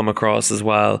Onchu has come across as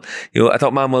well. I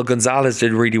thought Manuel Gonzalez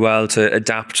did really well to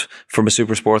adapt from a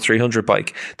Supersport 300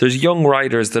 bike. There's young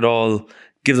riders that all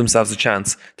give themselves a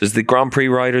chance. There's the Grand Prix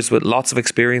riders with lots of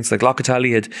experience. Like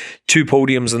Locatelli had 2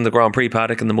 podiums in the Grand Prix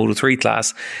paddock in the Moto3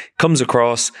 class. Comes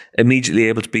across, immediately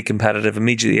able to be competitive,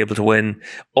 immediately able to win.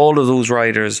 All of those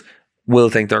riders will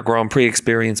think their Grand Prix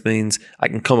experience means I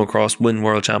can come across, win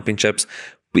world championships.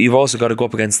 But you've also got to go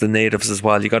up against the natives as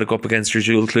well. You've got to go up against your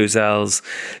Jules Cluzels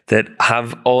that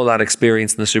have all that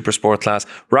experience in the super sport class.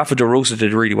 Rafa de Rosa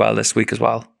did really well this week as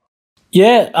well.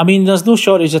 Yeah, I mean, there's no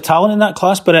shortage of talent in that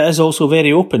class, but it is also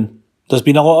very open. There's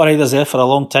been a lot of riders there for a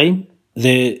long time.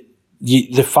 The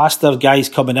faster guys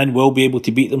coming in will be able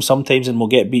to beat them sometimes and will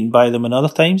get beaten by them in other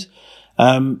times.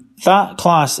 That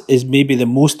class is maybe the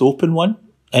most open one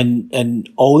in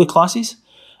all the classes.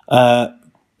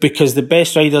 Because the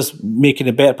best riders making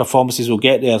the better performances will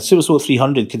get there. Supersport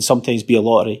 300 can sometimes be a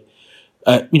lottery.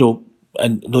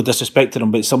 And no disrespect to them,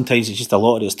 but sometimes it's just a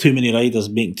lottery. There's too many riders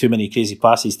making too many crazy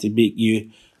passes to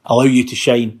allow you to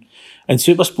shine. In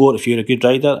Supersport, if you're a good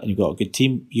rider and you've got a good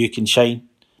team, you can shine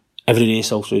every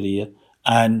race all through the year.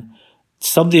 And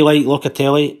somebody like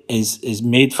Locatelli is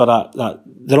made for that.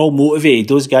 They're all motivated.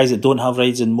 Those guys that don't have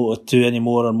rides in Moto2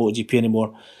 anymore or MotoGP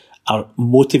anymore are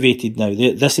motivated now.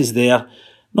 This is their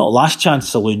not last chance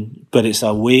saloon, but it's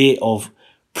a way of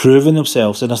proving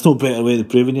themselves. And there's no better way of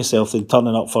proving yourself than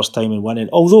turning up first time and winning.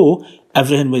 Although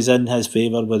everything was in his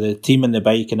favour with the team and the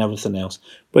bike and everything else.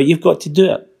 But you've got to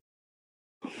do it.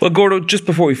 Well, Gordo, just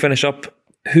before we finish up,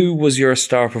 who was your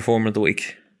star performer of the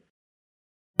week?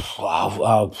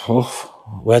 Wow.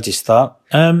 Where do you start?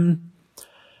 On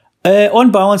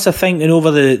balance, I think, and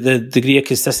over the degree of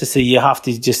consistency, you have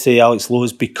to just say Alex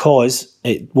Lowes, because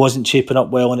it wasn't shaping up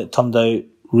well and it turned out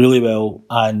really well,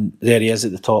 and there he is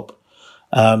at the top.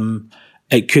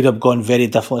 It could have gone very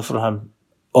differently for him.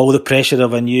 All the pressure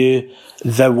of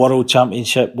the World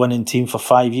Championship winning team for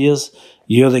 5 years.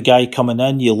 You're the guy coming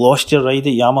in. You lost your ride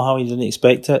at Yamaha. You didn't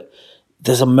expect it.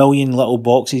 There's a million little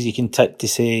boxes you can tick to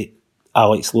say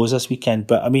Alex Lowes this weekend.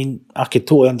 But I mean, I could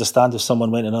totally understand if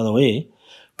someone went another way.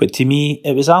 But to me,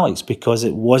 it was Alex, because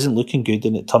it wasn't looking good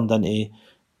and it turned into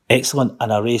excellent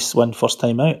and a race win first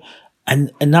time out.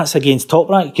 And that's against Top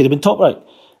Rack. It could have been Top Rack.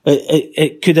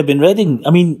 It could have been Redding.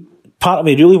 I mean, part of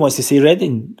me really wants to say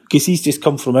Redding, because he's just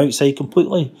come from outside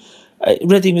completely.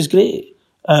 Redding was great.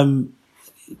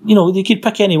 They could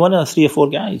pick any one of the 3 or 4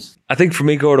 guys. I think for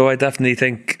me, Gordo, I definitely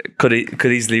think could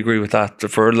easily agree with that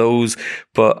for Lowes,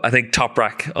 but I think Top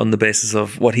Rack, on the basis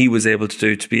of what he was able to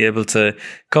do, to be able to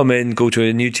come in, go to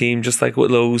a new team just like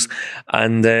with Lowes,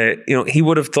 and he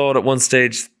would have thought at one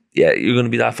stage, yeah, you're going to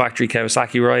be that factory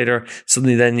Kawasaki rider.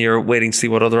 Suddenly then you're waiting to see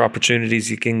what other opportunities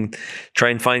you can try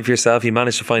and find for yourself. You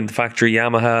manage to find the factory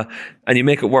Yamaha and you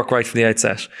make it work right from the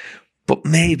outset. But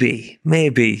maybe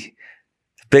the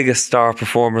biggest star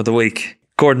performer of the week,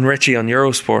 Gordon Ritchie on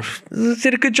Eurosport,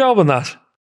 did a good job on that.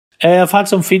 I've had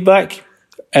some feedback.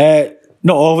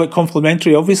 Not all of it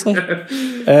complimentary, obviously.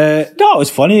 No, it was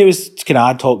funny. It was kind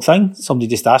of ad hoc thing. Somebody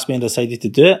just asked me and decided to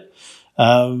do it.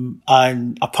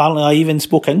 And apparently I even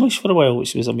spoke English for a while,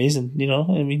 which was amazing,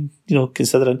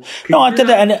 considering. No, I did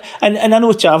it. And I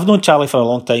know I've known Charlie for a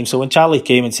long time. So when Charlie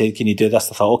came and said, can you do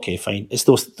this? I thought, okay, fine. It's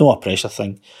no pressure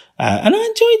thing. And I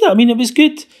enjoyed it. I mean, it was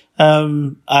good.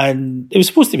 And it was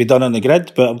supposed to be done on the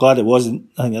grid, but I'm glad it wasn't.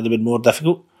 I think it would have been more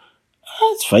difficult.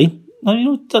 It's fine.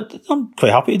 I'm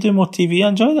quite happy to do more TV. I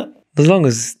enjoyed it. As long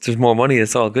as there's more money,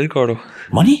 it's all good, Gordo.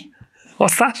 Money?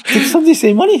 What's that? Did somebody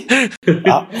say money?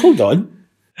 Hold on.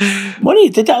 Money?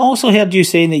 Did I also heard you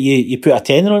saying that you put a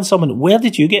tenner on someone? Where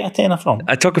did you get a tenner from?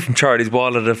 I took it from Charlie's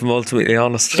wallet, if I'm ultimately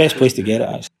honest. Best place to get it,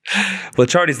 actually. Well,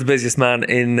 Charlie's the busiest man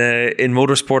in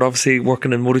motorsport, obviously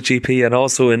working in MotoGP and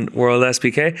also in World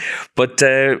SBK. But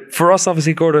for us,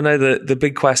 obviously, Gordon, now the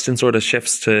big question sort of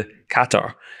shifts to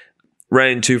Qatar.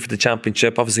 Round 2 for the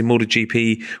championship. Obviously,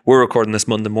 MotoGP, we're recording this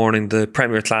Monday morning. The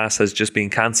Premier class has just been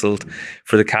cancelled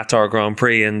for the Qatar Grand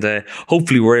Prix. And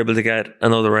hopefully we're able to get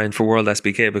another round for World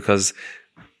SBK, because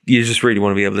you just really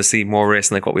want to be able to see more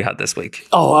racing like what we had this week.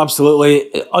 Oh,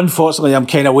 absolutely. Unfortunately, I'm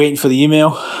kind of waiting for the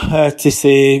email to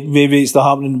say maybe it's not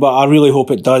happening, but I really hope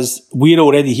it does. We're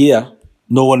already here.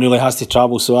 No one really has to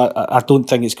travel, so I don't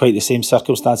think it's quite the same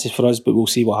circumstances for us, but we'll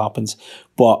see what happens.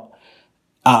 But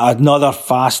another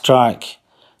fast track,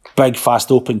 big fast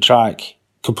open track,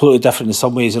 completely different in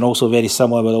some ways and also very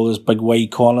similar with all those big wide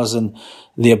corners and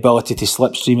the ability to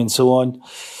slipstream and so on.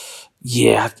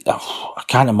 Yeah, I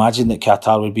can't imagine that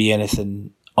Qatar would be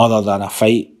anything other than a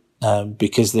fight,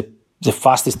 because the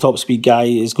fastest top speed guy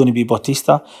is going to be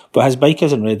Bautista, but his bike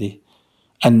isn't ready.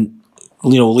 And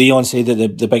Leon said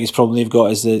that the biggest problem they've got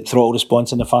is the throttle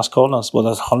response in the fast corners. Well,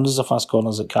 there's hundreds of fast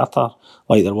corners at Qatar,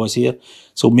 like there was here.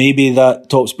 So maybe that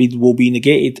top speed will be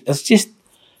negated. It's just,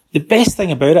 the best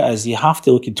thing about it is you have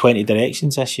to look in 20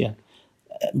 directions this year.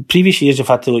 Previous years you've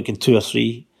had to look in 2 or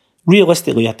 3.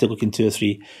 Realistically, you had to look in 2 or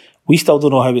 3. We still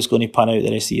don't know how it's going to pan out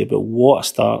the rest of the year, but what a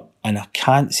start. And I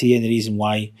can't see any reason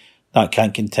why that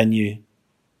can't continue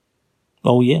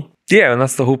all year. Yeah, and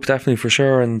that's the hope, definitely, for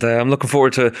sure. And I'm looking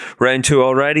forward to round 2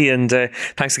 already. And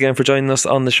thanks again for joining us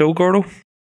on the show, Gordo.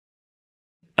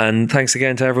 And thanks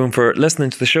again to everyone for listening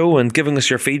to the show and giving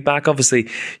us your feedback. Obviously,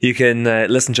 you can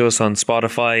listen to us on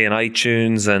Spotify and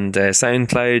iTunes and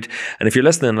SoundCloud. And if you're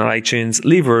listening on iTunes,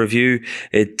 leave a review.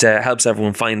 It helps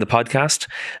everyone find the podcast.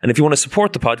 And if you want to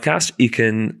support the podcast, you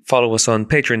can follow us on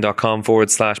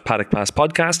patreon.com/Paddock Pass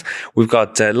Podcast. We've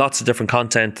got lots of different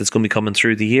content that's going to be coming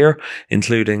through the year,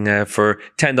 including for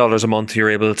 $10 a month, you're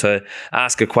able to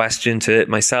ask a question to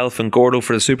myself and Gordo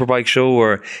for the Superbike show,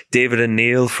 or David and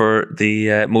Neil for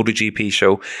the MotoGP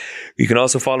show. You can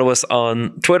also follow us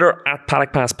on Twitter at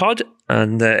Paddock Pass Pod.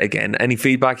 And again, any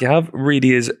feedback you have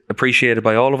really is appreciated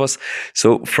by all of us.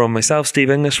 So from myself, Steve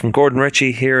English, from Gordon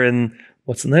Ritchie here in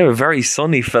what's now a very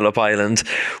sunny Phillip Island,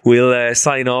 we'll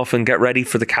sign off and get ready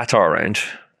for the Qatar round.